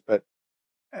different things, but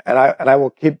I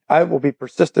will be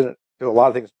persistent to a lot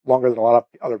of things longer than a lot of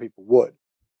other people would.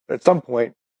 But at some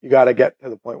point, you got to get to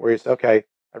the point where you say, okay,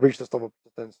 I've reached this level of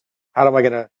persistence. How am I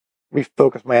going to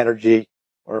refocus my energy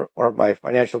or my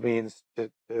financial means to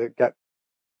get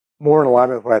more in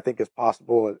alignment with what I think is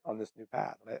possible on this new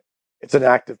path? And it's an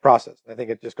active process. And I think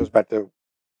it just goes back to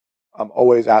I'm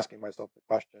always asking myself the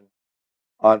question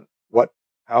on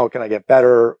how can I get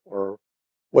better, or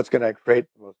what's going to create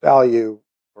the most value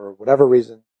for whatever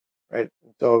reason, right?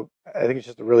 And so I think it's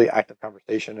just a really active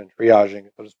conversation and triaging,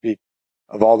 so to speak,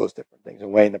 of all those different things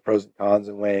and weighing the pros and cons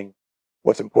and weighing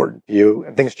what's important to you.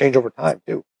 And things change over time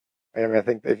too. Right? I mean, I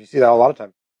think that if you see that a lot of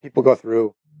times, people go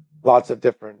through lots of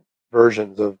different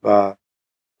versions of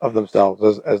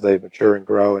themselves as they mature and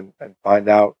grow and find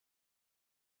out,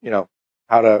 you know,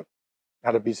 how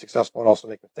to be successful and also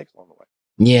make mistakes along the way.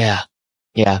 Yeah.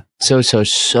 Yeah. So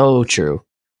true.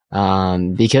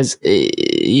 Because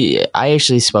I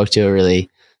actually spoke to a really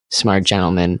smart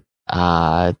gentleman,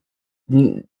 and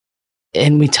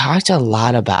we talked a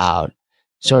lot about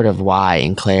sort of why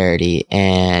and clarity.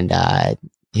 And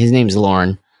his name's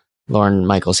Lauren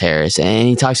Michaels Harris, and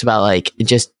he talks about like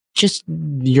just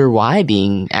your why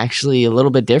being actually a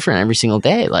little bit different every single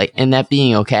day, like, and that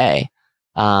being okay.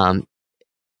 Um,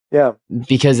 Yeah.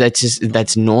 Because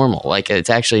that's normal. Like, it's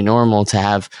actually normal to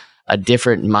have a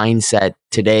different mindset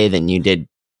today than you did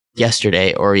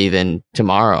yesterday or even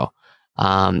tomorrow.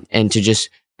 And to just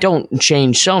don't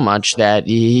change so much that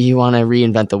you want to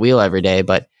reinvent the wheel every day,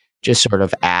 but just sort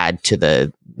of add to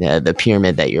the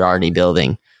pyramid that you're already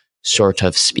building, sort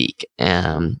of speak.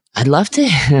 I'd love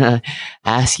to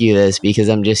ask you this because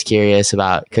I'm just curious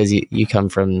about, because you come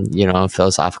from, a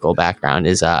philosophical background,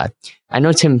 is I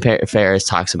know Tim Ferriss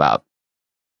talks about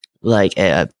like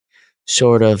a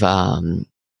sort of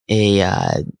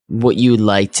what you'd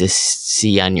like to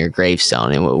see on your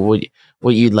gravestone, and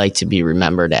what you'd like to be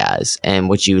remembered as, and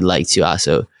what you would like to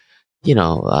also,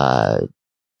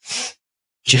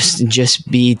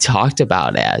 just be talked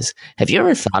about as. Have you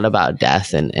ever thought about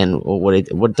death, and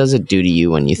what does it do to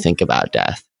you when you think about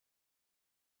death?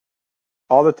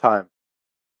 All the time.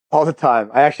 All the time.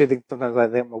 I actually think sometimes I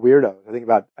think I'm a weirdo. I think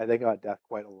about death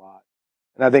quite a lot.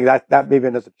 And I think that maybe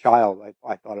as a child,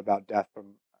 I thought about death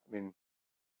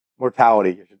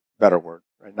mortality is a better word,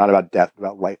 right? Not about death, but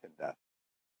about life and death,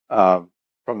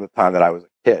 from the time that I was a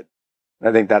kid. And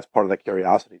I think that's part of the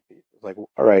curiosity piece. It's like, all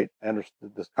right, I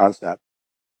understood this concept,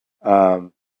 at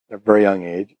a very young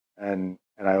age. And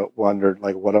I wondered,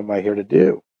 like, what am I here to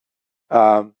do?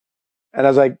 And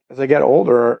as I get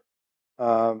older,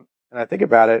 and I think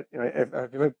about it,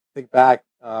 if you think back,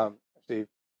 actually,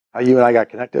 how you and I got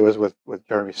connected was with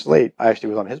Jeremy Slate. I actually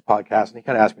was on his podcast, and he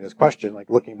kind of asked me this question, like,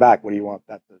 looking back, what do you want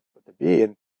that to be?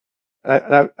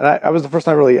 I was the first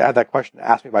time I really had that question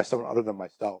asked me by someone other than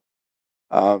myself.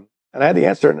 And I had the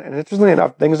answer, and interestingly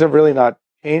enough, things have really not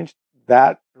changed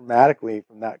that dramatically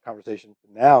from that conversation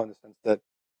to now, in the sense that,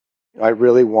 I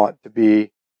really want to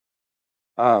be,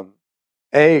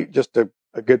 just a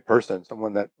good person,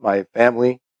 someone that my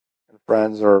family and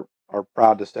friends are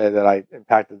proud to say that I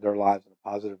impacted their lives in a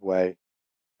positive way,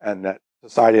 and that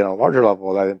society on a larger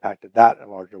level, that I impacted that in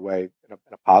a larger way, in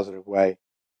a positive way,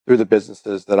 through the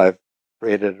businesses that I've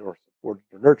created or supported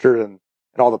or nurtured, and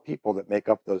all the people that make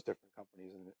up those different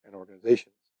companies and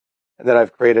organizations, and that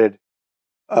I've created,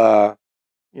 an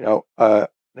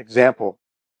example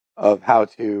of how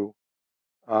to,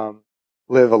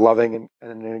 live a loving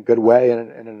and in a good way,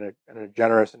 and in a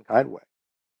generous and kind way.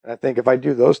 And I think if I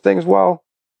do those things well,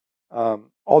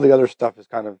 all the other stuff is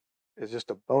just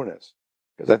a bonus,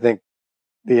 because I think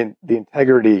the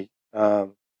integrity,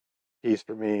 piece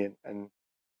for me, and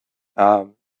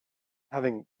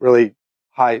having really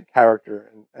high character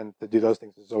and to do those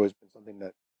things has always been something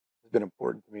that has been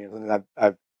important to me, and something that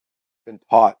I've been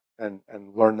taught and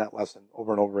learned that lesson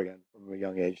over and over again from a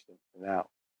young age to now.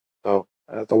 So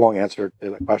that's a long answer to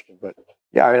that question, but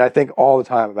yeah, I mean, I think all the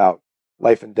time about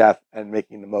life and death and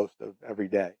making the most of every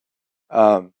day.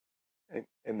 Um,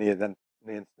 in the instance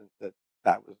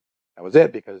that was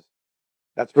it, because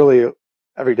that's really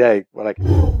every day what I can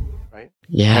do. right?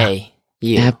 Yeah. Hey,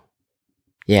 you. Yep.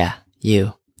 Yeah,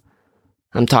 you.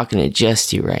 I'm talking to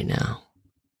just you right now.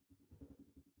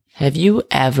 Have you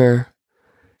ever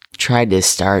tried to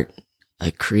start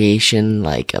a creation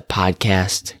like a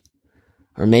podcast?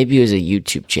 Or maybe it was a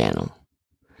YouTube channel.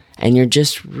 And you're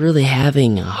just really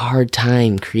having a hard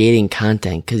time creating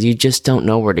content because you just don't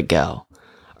know where to go.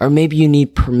 Or maybe you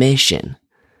need permission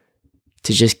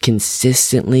to just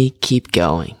consistently keep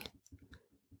going.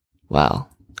 Well,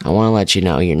 I want to let you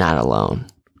know you're not alone.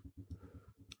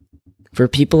 For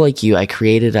people like you, I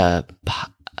created a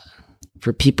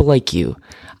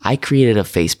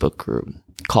Facebook group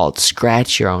called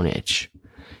Scratch Your Own Itch,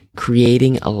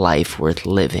 Creating a Life Worth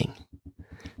Living.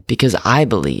 Because I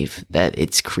believe that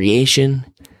it's creation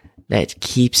that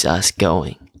keeps us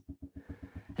going.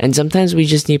 And sometimes we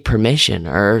just need permission,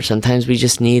 or sometimes we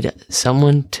just need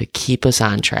someone to keep us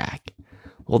on track.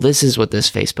 Well, this is what this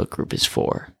Facebook group is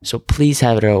for. So please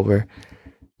have it over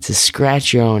to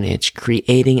Scratch Your Own Itch,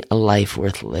 Creating a Life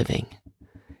Worth Living.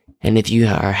 And if you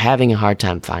are having a hard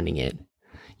time finding it,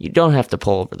 you don't have to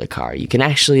pull over the car. You can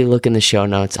actually look in the show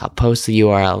notes. I'll post the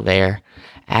URL there,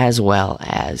 as well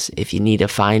as if you need to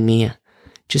find me,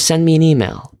 just send me an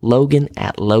email,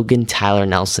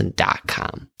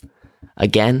 logan@logantylernelson.com.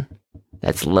 Again,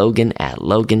 that's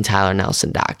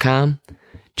logan@logantylernelson.com.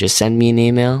 Just send me an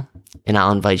email and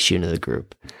I'll invite you into the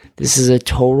group. This is a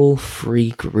total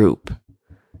free group.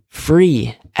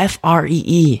 Free.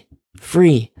 Free.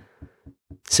 Free.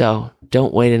 So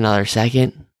don't wait another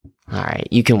second. All right,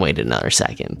 you can wait another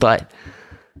second, but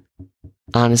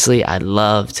honestly, I'd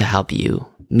love to help you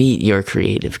meet your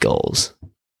creative goals.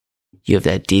 You have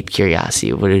that deep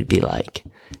curiosity of what it'd be like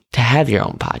to have your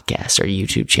own podcast or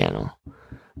YouTube channel.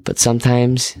 But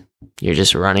sometimes you're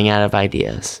just running out of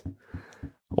ideas,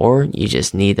 or you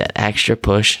just need that extra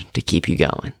push to keep you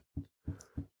going.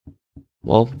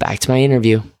 Well, back to my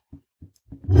interview.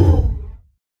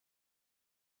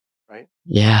 Right?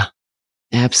 Yeah,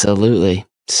 absolutely.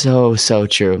 So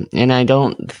true. And I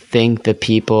don't think the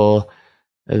people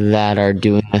that are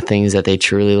doing the things that they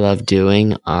truly love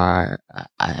doing are,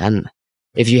 and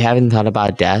if you haven't thought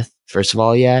about death, first of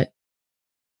all, yet,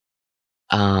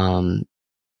 you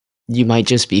might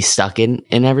just be stuck in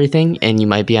everything, and you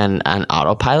might be on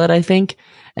autopilot, I think.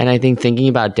 And I think thinking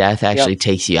about death actually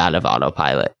takes you out of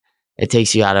autopilot. It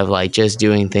takes you out of like just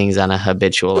doing things on a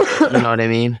habitual, you know what I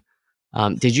mean?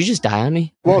 Did you just die on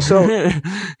me? Well, so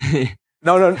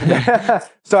no.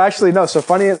 So actually, no. So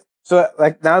funny. So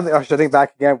like now that I should think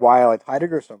back again, why I like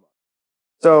Heidegger so much.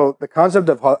 So the concept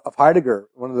of Heidegger,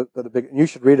 one of the big, and you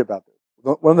should read about this.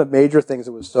 One of the major things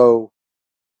that was so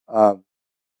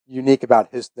unique about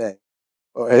his thing,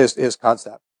 or his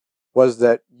concept, was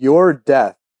that your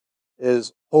death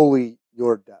is wholly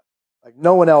your death. Like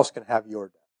no one else can have your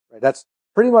death. Right? That's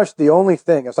pretty much the only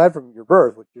thing, aside from your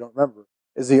birth, which you don't remember,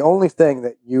 is the only thing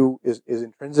that is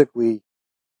intrinsically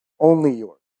only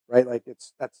yours. Right? Like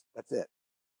that's it.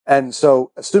 And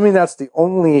so, assuming that's the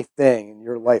only thing in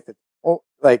your life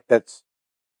that's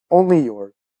only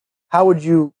yours, how would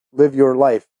you live your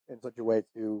life in such a way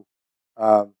to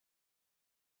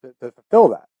fulfill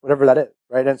that, whatever that is,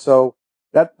 right? And so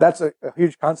that's a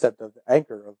huge concept of the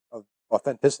anchor of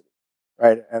authenticity,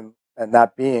 right? And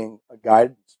that being a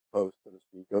guidance post, so to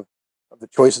speak, of the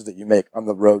choices that you make on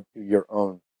the road to your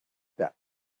own death.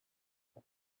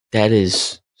 That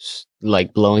is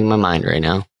like blowing my mind right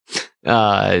now.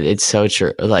 It's so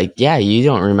true. Like, yeah, you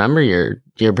don't remember your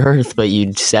birth, but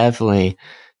you definitely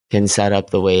can set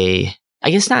up the way, I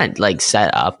guess not like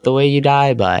set up the way you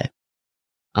die, but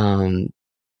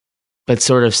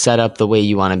sort of set up the way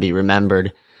you want to be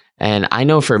remembered. And I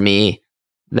know for me,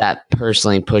 that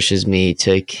personally pushes me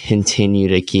to continue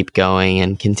to keep going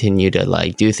and continue to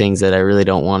like do things that I really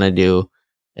don't want to do.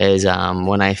 Is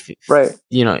when I, right,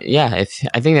 you know, yeah,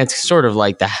 I think that's sort of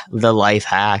like the life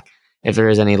hack. If there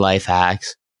is any life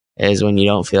hacks, is when you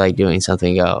don't feel like doing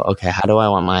something, go, okay, how do I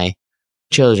want my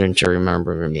children to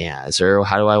remember me as, or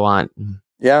how do I want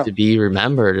to be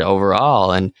remembered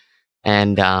overall? And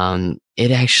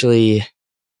it actually,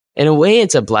 in a way,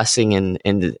 it's a blessing in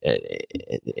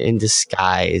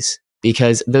disguise,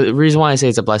 because the reason why I say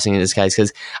it's a blessing in disguise,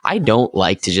 because I don't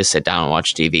like to just sit down and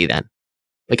watch TV then.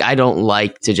 Like, I don't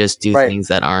like to just do things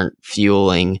that aren't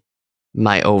fueling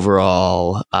my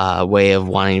overall way of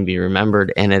wanting to be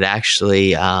remembered. And it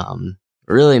actually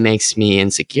really makes me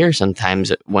insecure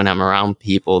sometimes when I'm around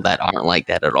people that aren't like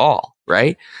that at all,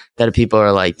 right? That people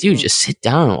are like, dude, just sit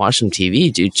down and watch some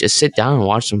TV, dude. Just sit down and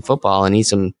watch some football and eat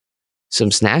some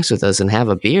snacks with us and have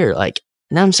a beer. Like,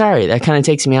 and I'm sorry, that kind of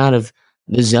takes me out of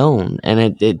the zone.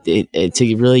 And it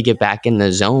to really get back in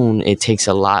the zone, it takes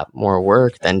a lot more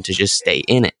work than to just stay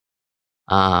in it.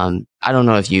 I don't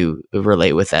know if you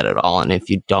relate with that at all, and if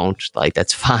you don't, like,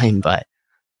 that's fine. But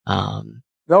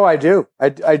no, I do. I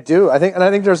do. I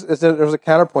think there's a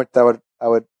counterpoint that I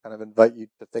would kind of invite you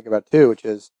to think about too, which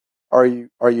is, are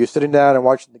you sitting down and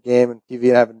watching the game and TV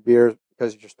and having beers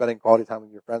because you're spending quality time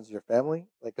with your friends and your family?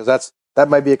 Like, because that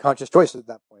might be a conscious choice at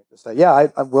that point to say, yeah,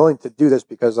 I'm willing to do this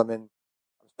because I'm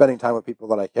spending time with people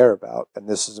that I care about, and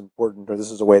this is important, or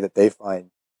this is a way that they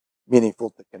find meaningful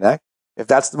to connect. If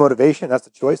that's the motivation, that's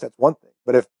the choice. That's one thing.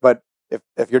 But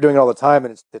if you're doing it all the time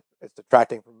and it's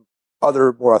detracting from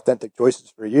other more authentic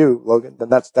choices for you, Logan, then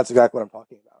that's exactly what I'm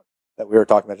talking about. That we were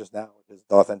talking about just now, which is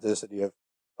the authenticity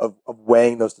of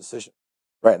weighing those decisions,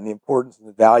 right? And the importance and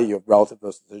the value of relative to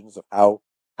those decisions, of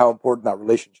how important that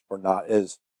relationship or not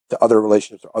is to other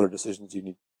relationships or other decisions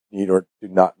you need or do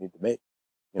not need to make.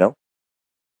 You know?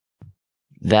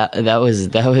 that was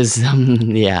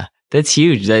yeah, that's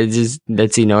huge.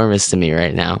 That's enormous to me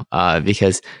right now,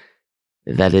 because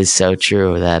that is so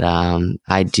true that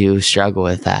I do struggle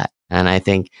with that. And I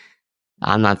think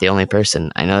I'm not the only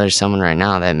person. I know there's someone right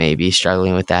now that may be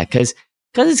struggling with that because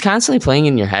it's constantly playing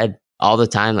in your head all the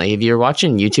time. Like, if you're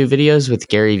watching YouTube videos with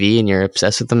Gary Vee and you're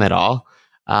obsessed with them at all,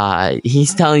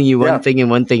 he's telling you one thing and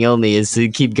one thing only, is to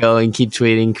keep going, keep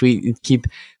tweeting, keep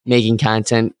making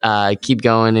content, keep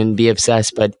going and be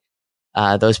obsessed. But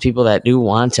those people that do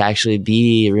want to actually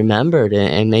be remembered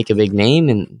and make a big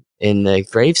name in the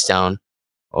gravestone,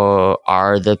 or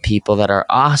are the people that are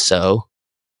also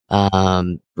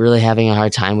really having a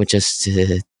hard time with just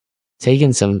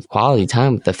taking some quality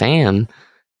time with the fam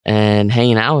and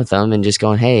hanging out with them and just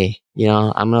going, hey,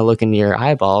 I'm going to look into your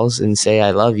eyeballs and say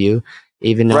I love you,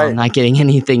 even though I'm not getting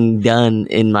anything done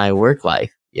in my work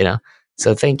life,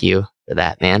 So thank you for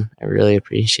that, man. I really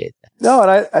appreciate that. No,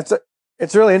 and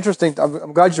it's really interesting.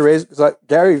 I'm glad you raised, because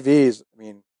Gary V's.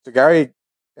 So Gary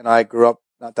and I grew up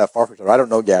not that far from each other. I don't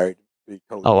know Gary. To be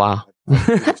totally wow. We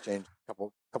exchanged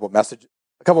a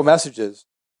couple messages.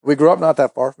 We grew up not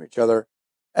that far from each other,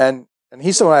 and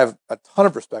he's someone I have a ton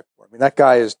of respect for. That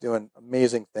guy is doing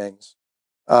amazing things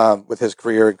with his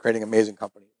career and creating amazing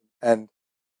companies. And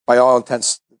by all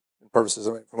intents and purposes,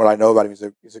 from what I know about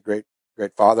him, he's a great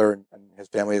father, and his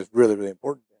family is really, really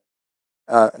important.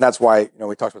 And that's why,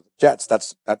 we talked about the Jets.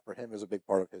 That for him is a big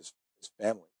part of his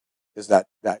family, is that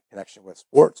connection with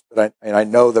sports. But I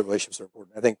know that relationships are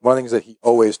important. I think one of the things that he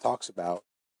always talks about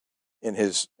in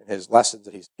his lessons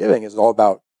that he's giving is all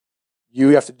about, you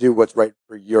have to do what's right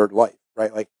for your life,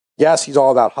 right? Like, yes, he's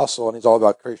all about hustle, and he's all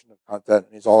about creation of content,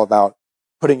 and he's all about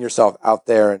putting yourself out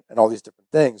there and all these different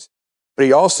things. But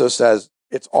he also says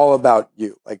it's all about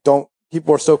you. Like,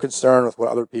 people are so concerned with what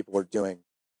other people are doing,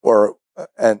 or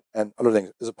and other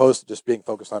things, as opposed to just being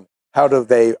focused on how do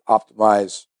they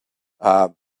optimize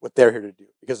what they're here to do.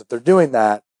 Because if they're doing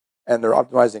that and they're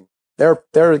optimizing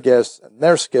their gifts and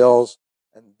their skills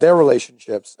and their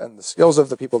relationships and the skills of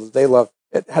the people that they love,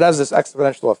 it has this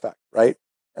exponential effect, right?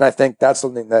 And I think that's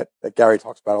something that Gary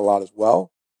talks about a lot as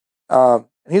well. And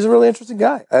he's a really interesting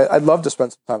guy. I'd love to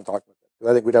spend some time talking with him,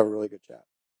 because I think we'd have a really good chat.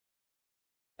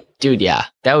 Dude, yeah,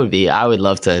 I would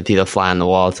love to be the fly on the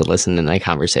wall to listen to that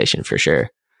conversation for sure.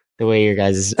 The way your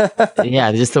guys,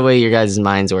 just the way your guys'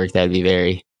 minds work, that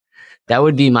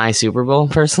would be my Super Bowl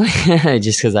personally,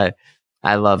 just because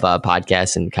I love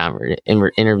podcasts and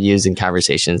interviews and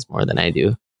conversations more than I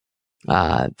do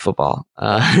football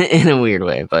in a weird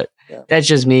way. But that's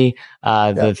just me,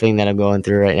 the thing that I'm going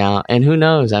through right now. And who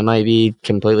knows, I might be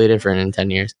completely different in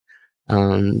 10 years.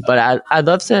 But I'd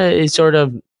love to sort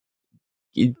of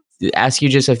ask you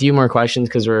just a few more questions,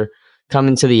 because we're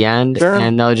coming to the end. Sure.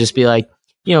 And they'll just be like,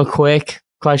 quick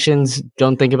questions.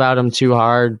 Don't think about them too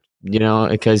hard,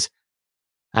 because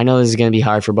I know this is going to be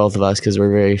hard for both of us because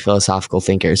we're very philosophical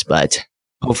thinkers, but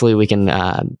hopefully we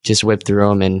can just whip through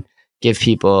them and give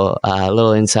people a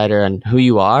little insider on who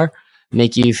you are,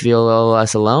 make you feel a little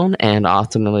less alone, and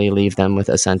ultimately leave them with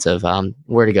a sense of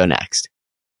where to go next.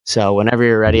 So whenever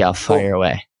you're ready, I'll fire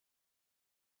away.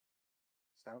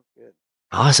 Sounds good.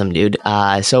 Awesome, dude.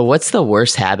 So what's the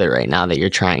worst habit right now that you're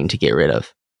trying to get rid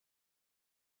of?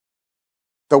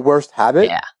 The worst habit?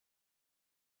 Yeah.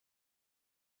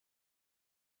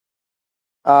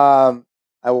 I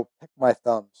will pick my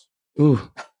thumbs. Ooh.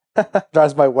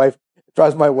 drives my wife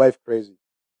crazy.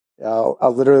 Yeah,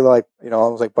 I'll literally,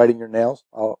 almost like biting your nails.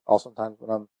 I'll sometimes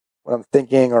when I'm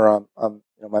thinking, or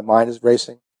my mind is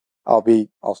racing,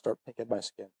 I'll start picking my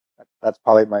skin. That's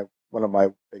probably one of my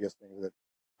biggest things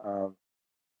that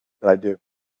I do.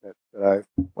 That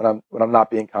I when I'm not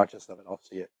being conscious of it, I'll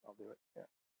see it. I'll do it. Yeah.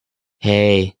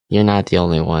 Hey, You're not the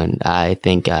only one. I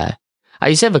think I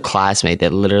used to have a classmate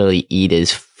that literally eat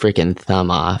his freaking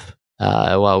thumb off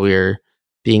while we were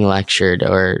being lectured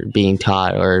or being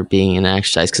taught or being in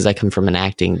exercise, because I come from an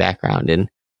acting background, and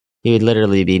he would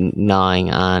literally be gnawing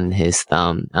on his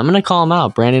thumb. I'm going to call him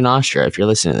out. Brandon Ostra, if you're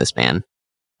listening to this, man.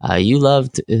 You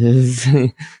loved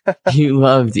you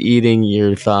loved eating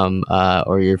your thumb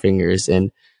or your fingers,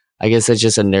 and I guess that's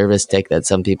just a nervous tick that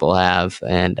some people have,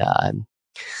 and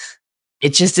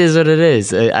it just is what it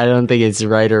is. I don't think it's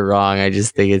right or wrong. I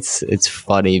just think it's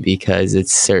funny because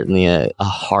it's certainly a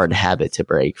hard habit to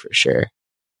break for sure.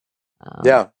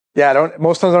 Yeah. I don't.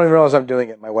 Most times I don't even realize I'm doing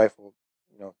it. My wife will,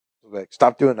 like,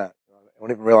 stop doing that. I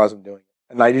don't even realize I'm doing it,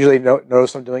 and I usually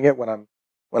notice I'm doing it when I'm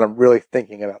really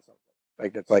thinking about something.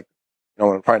 Like, it's like,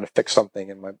 when I'm trying to fix something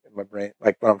in my brain,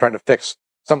 like when I'm trying to fix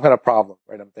some kind of problem,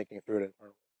 right? I'm thinking through it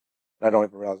internally, and I don't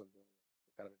even realize I'm doing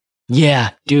it. Kind of.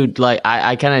 Yeah, dude, like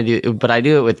I kind of do, but I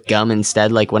do it with gum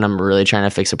instead. Like when I'm really trying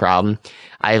to fix a problem,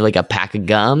 I have like a pack of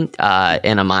gum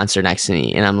and a Monster next to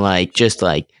me, and I'm like, just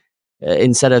like,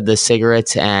 instead of the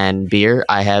cigarettes and beer,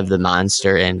 I have the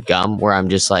Monster and gum, where I'm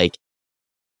just like,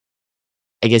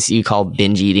 I guess you call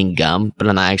binge eating gum, but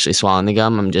I'm not actually swallowing the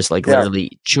gum. I'm just like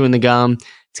literally chewing the gum.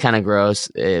 It's kind of gross.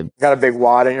 Got a big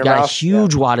wad in your mouth? Got a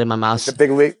huge wad in my mouth. Like the big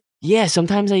league? Yeah,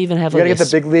 sometimes I even have you gotta get the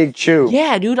big league chew.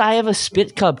 Yeah, dude, I have a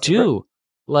spit cup too.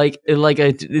 Because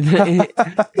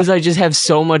I just have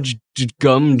so much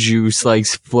gum juice like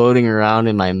floating around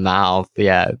in my mouth.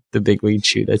 Yeah, the big league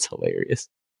chew. That's hilarious.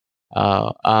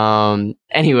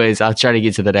 Anyways, I'll try to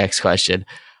get to the next question.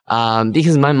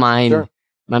 Because my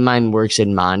mind works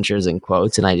in mantras and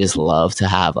quotes, and I just love to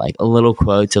have like a little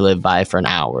quote to live by for an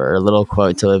hour, or a little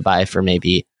quote to live by for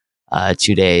maybe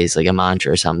 2 days, like a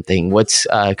mantra or something. What's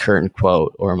a current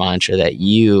quote or mantra that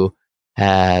you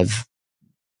have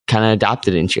kind of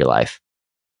adopted into your life?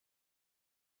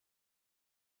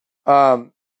 There's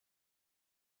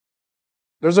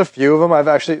a few of them. I've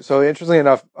actually, so interestingly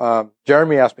enough,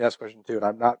 Jeremy asked me this question too,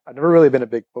 and I've never really been a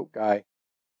big quote guy.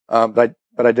 But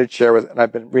I did share and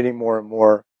I've been reading more and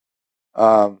more,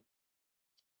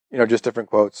 just different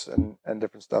quotes and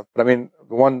different stuff. But I mean,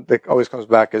 the one that always comes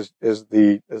back is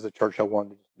the Churchill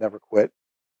one: never quit,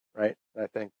 right? And I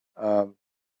think,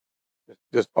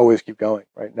 just always keep going,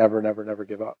 right? Never, never, never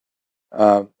give up.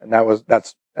 And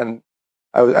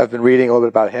I've been reading a little bit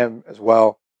about him as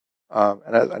well.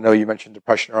 And I know you mentioned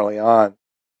depression early on.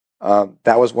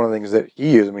 That was one of the things that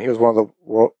he used. I mean, he was one of the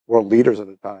world leaders at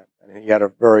the time, and he had a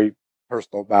very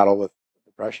personal battle with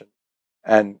depression,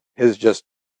 and his just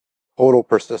total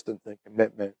persistence and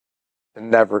commitment to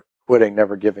never quitting,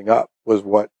 never giving up was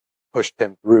what pushed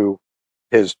him through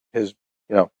his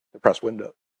depressed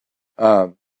window.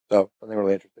 So something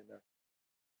really interesting there.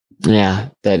 Yeah,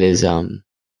 that is,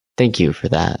 thank you for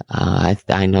that.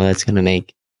 I know that's going to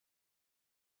make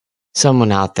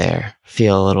someone out there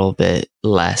feel a little bit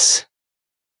less,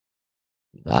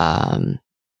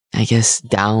 I guess,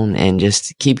 down, and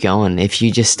just keep going. If you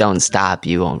just don't stop,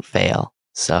 you won't fail.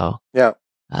 So yeah,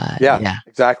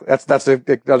 exactly. That's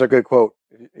another good quote.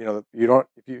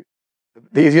 The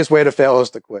easiest way to fail is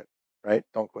to quit, right?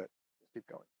 Don't quit. Just keep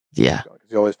going. Yeah, because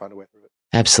you always find a way through it.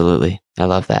 Absolutely, I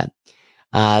love that.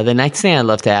 The next thing I'd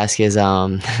love to ask is,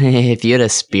 if you had a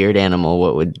spirit animal,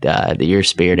 what would your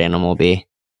spirit animal be?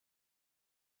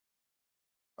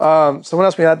 Someone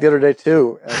asked me that the other day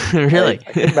too. And really?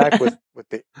 I came back with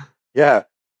the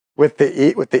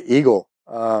eagle.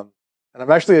 And I'm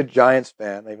actually a Giants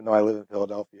fan, even though I live in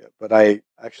Philadelphia. But I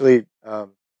actually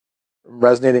am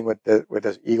resonating with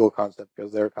this eagle concept,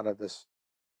 because they're kind of this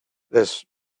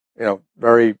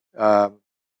very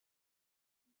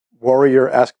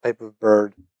warrior-esque type of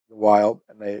bird in the wild,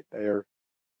 and they are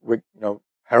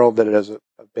heralded as a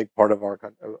big part of our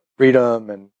freedom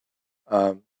and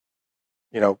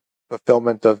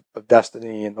fulfillment of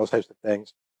destiny and those types of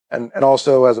things. And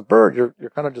also as a bird, you're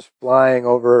kind of just flying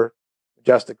over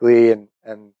majestically and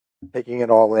taking it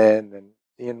all in and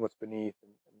seeing what's beneath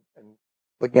and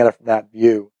looking at it from that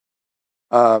view.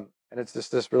 And it's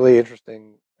just this really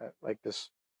interesting, like this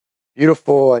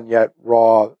beautiful and yet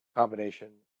raw combination.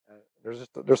 There's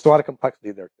a lot of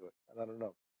complexity there to it. And I don't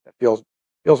know, that feels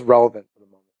relevant for the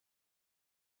moment.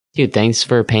 Dude, thanks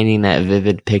for painting that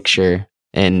vivid picture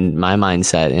in my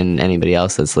mindset and anybody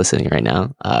else that's listening right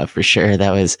now. For sure.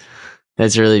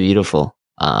 That's really beautiful.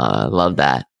 Love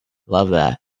that.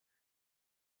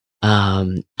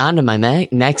 On to my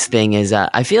next thing is,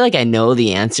 I feel like I know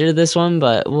the answer to this one,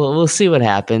 but we'll see what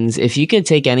happens. If you could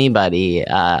take anybody,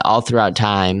 all throughout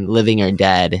time, living or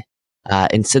dead,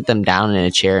 and sit them down in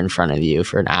a chair in front of you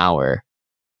for an hour,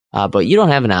 but you don't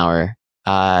have an hour,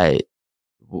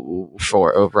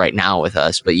 for right now with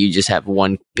us, but you just have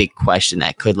one big question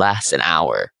that could last an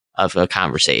hour of a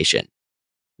conversation,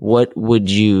 what would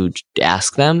you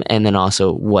ask them? And then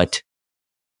also what,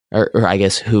 or I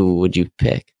guess who would you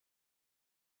pick?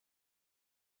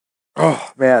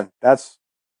 Oh man, that's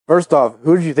first off.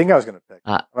 Who did you think I was going to pick?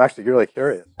 I'm actually really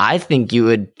curious. I think you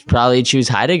would probably choose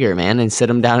Heidegger, man, and sit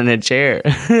him down in a chair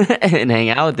and hang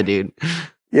out with the dude.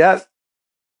 Yes,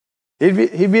 he'd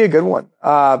be a good one.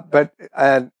 But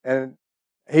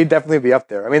he'd definitely be up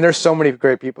there. I mean, there's so many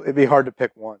great people. It'd be hard to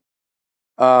pick one.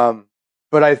 But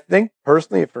I think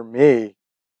personally for me,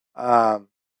 and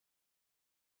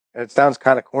it sounds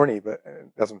kind of corny, but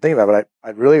that's what I'm thinking about. But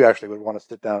I really actually would want to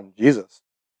sit down with Jesus.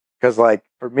 Because, like,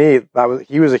 for me,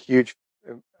 he was a huge,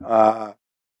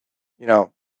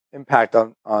 impact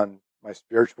on my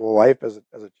spiritual life as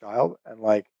a child, and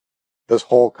like this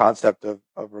whole concept of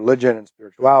religion and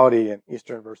spirituality and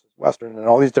Eastern versus Western and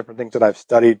all these different things that I've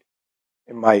studied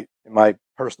in my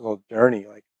personal journey.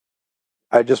 Like,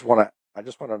 I just want to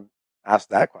ask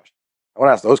that question. I want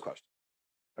to ask those questions.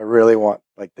 I really want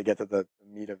to get to the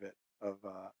meat of it, of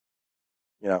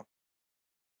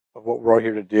what we're all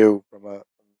here to do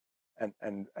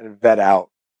and vet out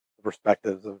the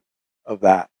perspectives of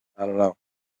that. I don't know.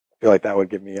 I feel like that would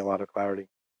give me a lot of clarity.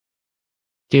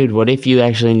 Dude, what if you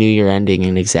actually knew your ending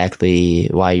and exactly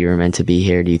why you were meant to be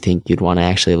here? Do you think you'd want to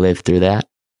actually live through that?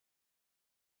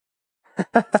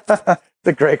 It's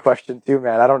a great question too,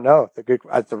 man. I don't know.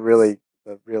 It's a really,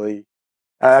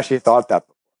 I actually thought that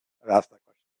before. I've asked that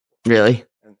question before. Really?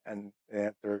 And the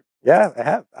answer, yeah, I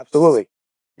have. Absolutely.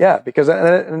 Yeah, because,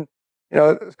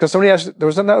 because somebody asked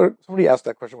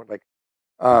that question with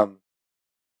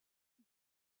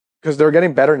because they're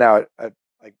getting better now at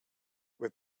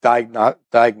with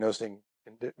diagnosing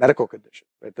medical conditions.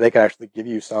 Right? They can actually give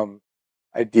you some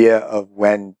idea of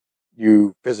when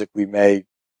you physically may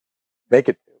make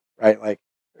it to, right?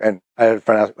 And I had a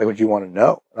friend ask, would you want to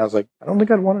know? And I was like, I don't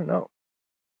think I'd want to know.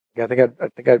 I think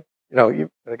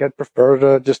I'd prefer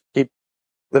to just keep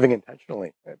living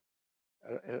intentionally.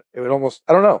 It would almost,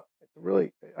 I don't know.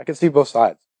 Really, I can see both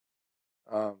sides.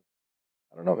 I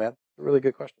don't know, man. It's a really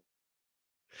good question.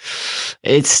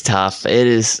 It's tough. It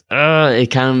is.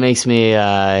 It kind of makes me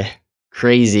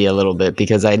crazy a little bit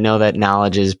because I know that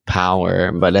knowledge is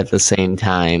power, but at the same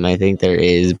time, I think there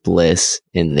is bliss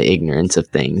in the ignorance of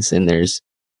things, and there's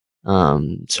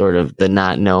sort of the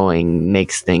not knowing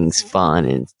makes things fun,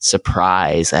 and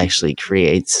surprise actually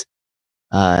creates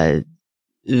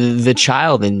the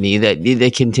child in me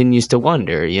that continues to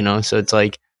wonder, so it's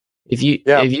like if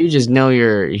you just know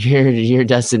your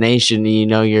destination, you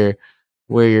know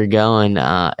where you're going,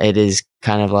 it is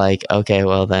kind of like, okay,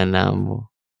 well then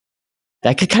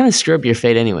that could kind of screw up your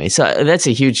fate anyway. So that's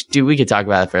a huge, dude, we could talk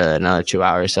about it for another 2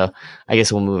 hours, so I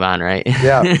guess we'll move on, right?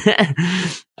 Yeah.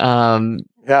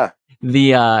 Yeah.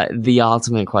 The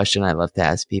ultimate question I love to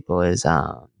ask people is,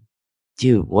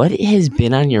 dude, what has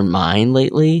been on your mind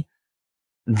lately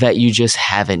that you just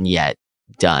haven't yet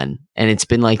done? And it's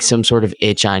been like some sort of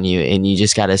itch on you and you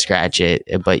just got to scratch it,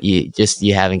 but you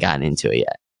haven't gotten into it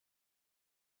yet.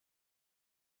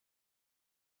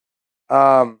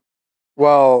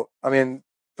 Well, I mean,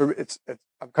 it's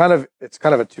kind of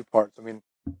a two parts. I mean,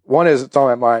 one is it's on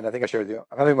my mind. I think I shared with you.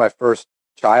 I'm having my first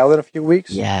child in a few weeks.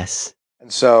 Yes.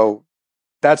 And so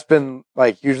that's been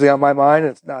hugely on my mind.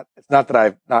 It's not that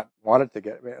I've not wanted to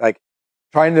get,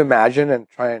 trying to imagine and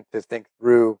trying to think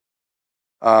through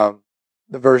the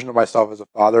version of myself as a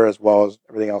father, as well as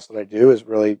everything else that I do, is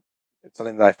really, it's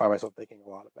something that I find myself thinking a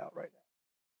lot about right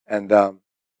now. And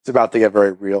it's about to get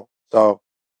very real. So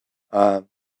I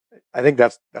think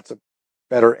that's a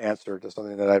better answer to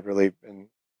something that I've really been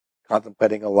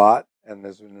contemplating a lot and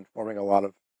has been informing a lot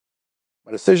of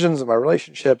my decisions and my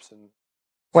relationships and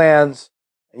plans.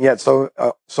 And yet so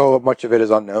much of it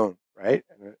is unknown. Right?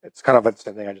 And it's kind of like the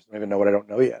same thing. I just don't even know what I don't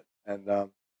know yet. And I'm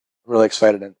really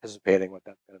excited and anticipating what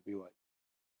that's going to be like.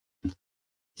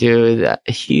 Dude,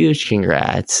 huge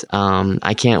congrats.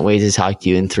 I can't wait to talk to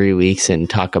you in 3 weeks and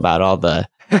talk about all the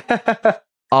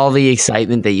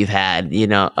excitement that you've had,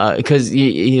 because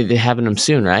you're having them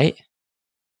soon, right?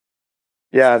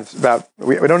 Yeah, it's about,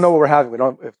 we don't know what we're having.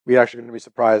 If we actually going to be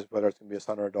surprised whether it's going to be a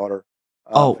son or a daughter.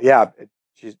 Yeah.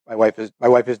 My wife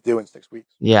is due in 6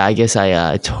 weeks. Yeah, I guess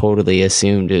I totally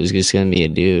assumed it was just gonna be a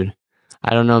dude.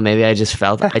 I don't know. Maybe I just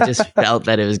felt that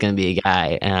it was gonna be a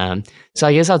guy. So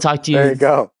I guess I'll talk to you. There you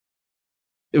go.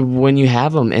 When you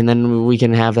have them, and then we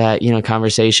can have that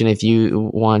conversation if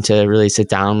you want to really sit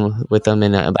down with them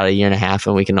in about a year and a half,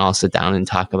 and we can all sit down and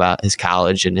talk about his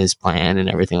college and his plan and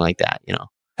everything like that.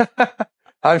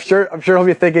 I'm sure he'll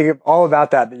be thinking all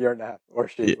about that in a year and a half, or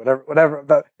she, whatever.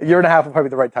 About a year and a half will probably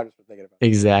be the right time to start thinking about it.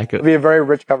 Exactly. It'll be a very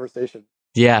rich conversation.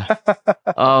 Yeah.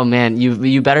 Oh man,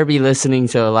 you better be listening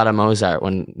to a lot of Mozart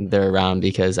when they're around,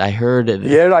 because I heard it.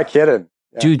 You're not kidding.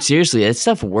 Yeah. Dude, seriously, that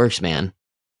stuff works, man.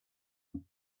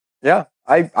 Yeah,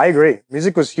 I agree.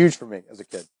 Music was huge for me as a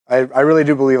kid. I really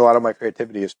do believe a lot of my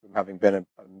creativity is from having been a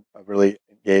really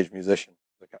engaged musician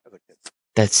as a kid.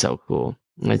 That's so cool.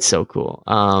 That's so cool.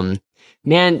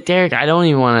 Man, Derek, I don't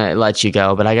even want to let you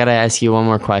go, but I got to ask you one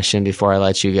more question before I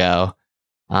let you go.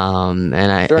 And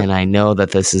I know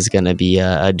that this is going to be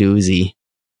a doozy.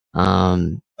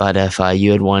 But if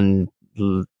you had one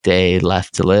day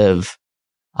left to live,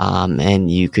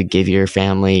 and you could give your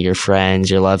family, your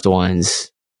friends, your loved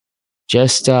ones,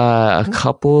 just a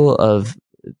couple of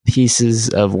pieces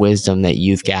of wisdom that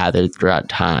you've gathered throughout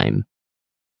time,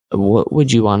 what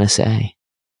would you want to say?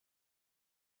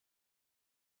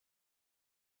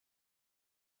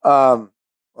 Wow,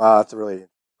 that's a really interesting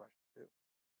question too.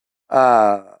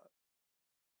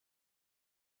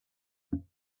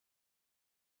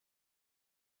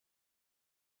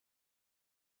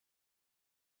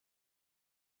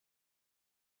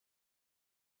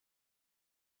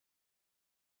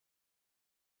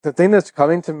 The thing that's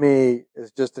coming to me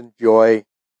is just enjoy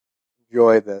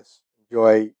this,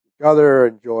 enjoy each other,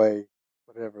 enjoy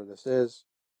whatever this is,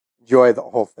 enjoy the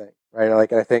whole thing, right?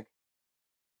 Like, I think,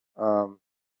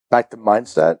 back to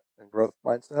mindset and growth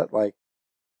mindset, like,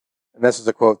 and this is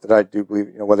a quote that I do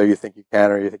believe, whether you think you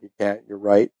can or you think you can't, you're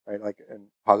right? Like, and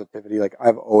positivity, like,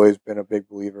 I've always been a big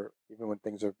believer, even when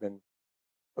things have been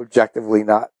objectively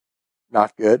not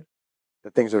good,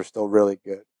 that things are still really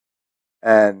good.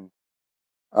 And,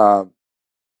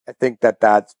 I think that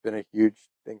that's been a huge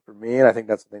thing for me. And I think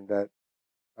that's the thing that,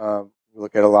 you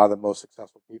look at a lot of the most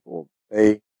successful people,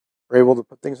 they are able to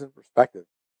put things in perspective.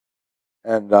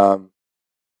 And,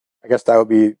 I guess that would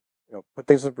be, keep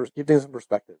things in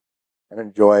perspective and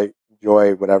enjoy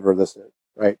whatever this is,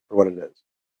 right? For what it is.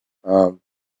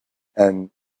 And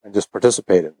just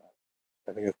participate in that.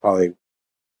 I think it's probably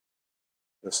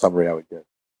the summary I would give.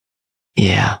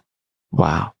 Yeah.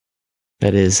 Wow.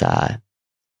 That is,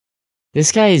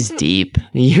 this guy is deep.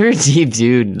 You're a deep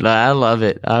dude. I love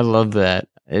it. I love that.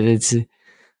 It's,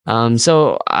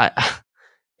 so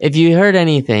if you heard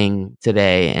anything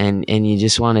today and you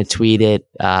just want to tweet it,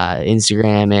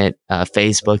 Instagram it,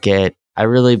 Facebook it, I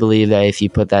really believe that if you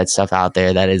put that stuff out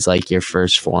there, that is like your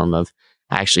first form of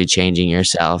actually changing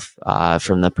yourself,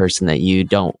 from the person that you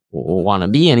don't want to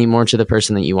be anymore to the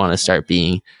person that you want to start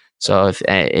being. So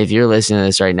if you're listening to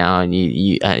this right now and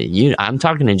you I'm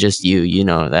talking to just you,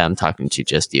 that I'm talking to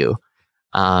just you.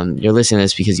 You're listening to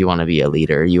this because you want to be a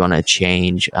leader, you want to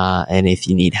change, and if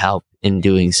you need help in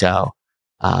doing so,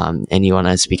 and you want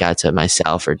to speak out to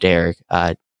myself or Derek,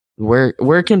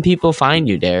 where can people find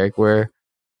you, Derek? Where?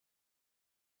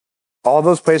 All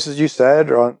those places you said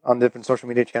are on different social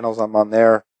media channels. I'm on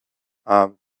there.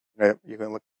 You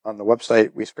can look on the website,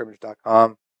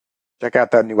 WeScrimmage.com. Check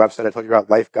out that new website I told you about,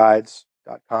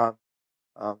 lifeguides.com.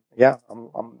 Yeah,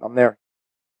 I'm there.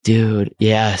 Dude,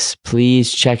 yes,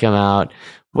 please check him out.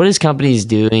 What his company's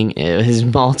doing, his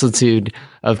multitude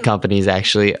of companies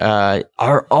actually,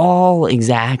 are all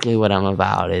exactly what I'm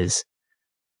about, is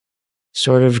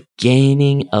sort of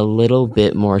gaining a little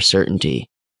bit more certainty.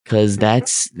 Because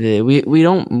that's, we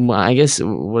don't, I guess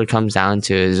what it comes down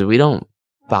to is we don't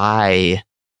buy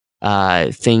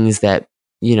things that,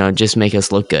 just make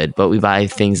us look good, but we buy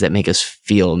things that make us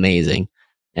feel amazing.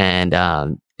 And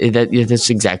that's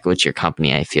exactly what your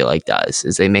company, I feel like, does,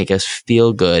 is they make us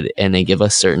feel good and they give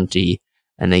us certainty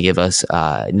and they give us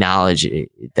knowledge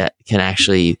that can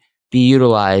actually be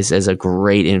utilized as a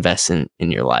great investment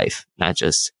in your life, not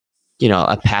just,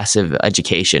 a passive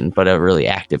education, but a really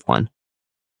active one.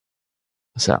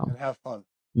 So and have fun.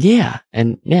 Yeah.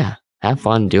 And have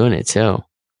fun doing it too.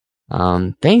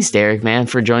 Thanks, Derek, man,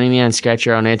 for joining me on Scratch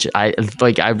Your Own Itch. I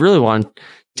really want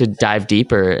to dive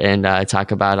deeper and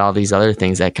talk about all these other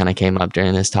things that kind of came up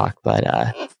during this talk. But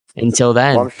until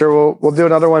then, well, I'm sure we'll do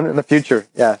another one in the future.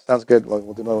 Yeah, sounds good. We'll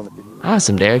do another one in the future.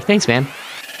 Awesome, Derek. Thanks, man.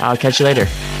 I'll catch you later.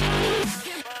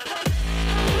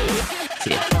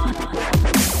 See ya.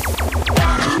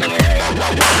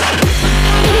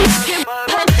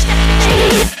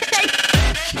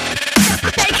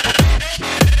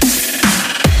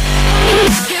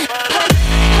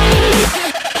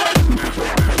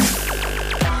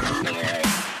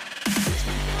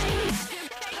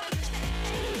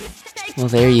 Well,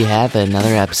 there you have it,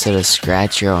 another episode of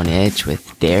Scratch Your Own Itch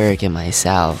with Derek and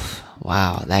myself.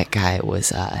 Wow, that guy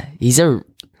was,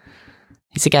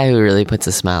 He's a guy who really puts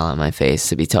a smile on my face,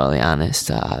 to be totally honest.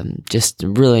 Just a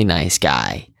really nice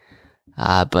guy.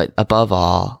 But above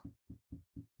all,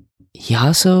 he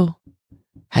also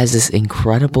has this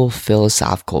incredible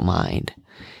philosophical mind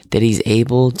that he's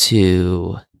able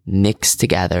to mix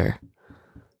together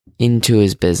into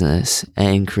his business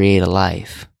and create a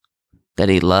life that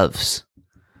he loves,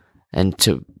 and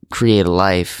to create a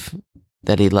life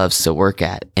that he loves to work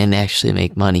at and actually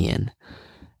make money in.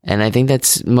 And I think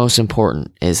that's most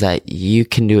important, is that you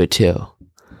can do it too.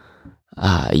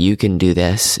 You can do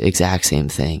this exact same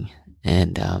thing.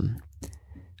 And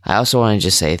I also want to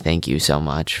just say thank you so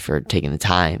much for taking the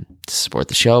time to support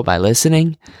the show by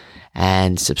listening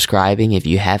and subscribing. If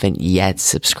you haven't yet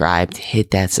subscribed,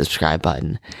 hit that subscribe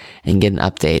button and get an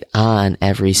update on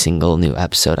every single new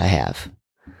episode I have.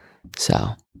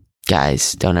 So,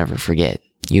 guys, don't ever forget,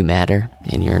 you matter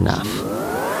and you're enough.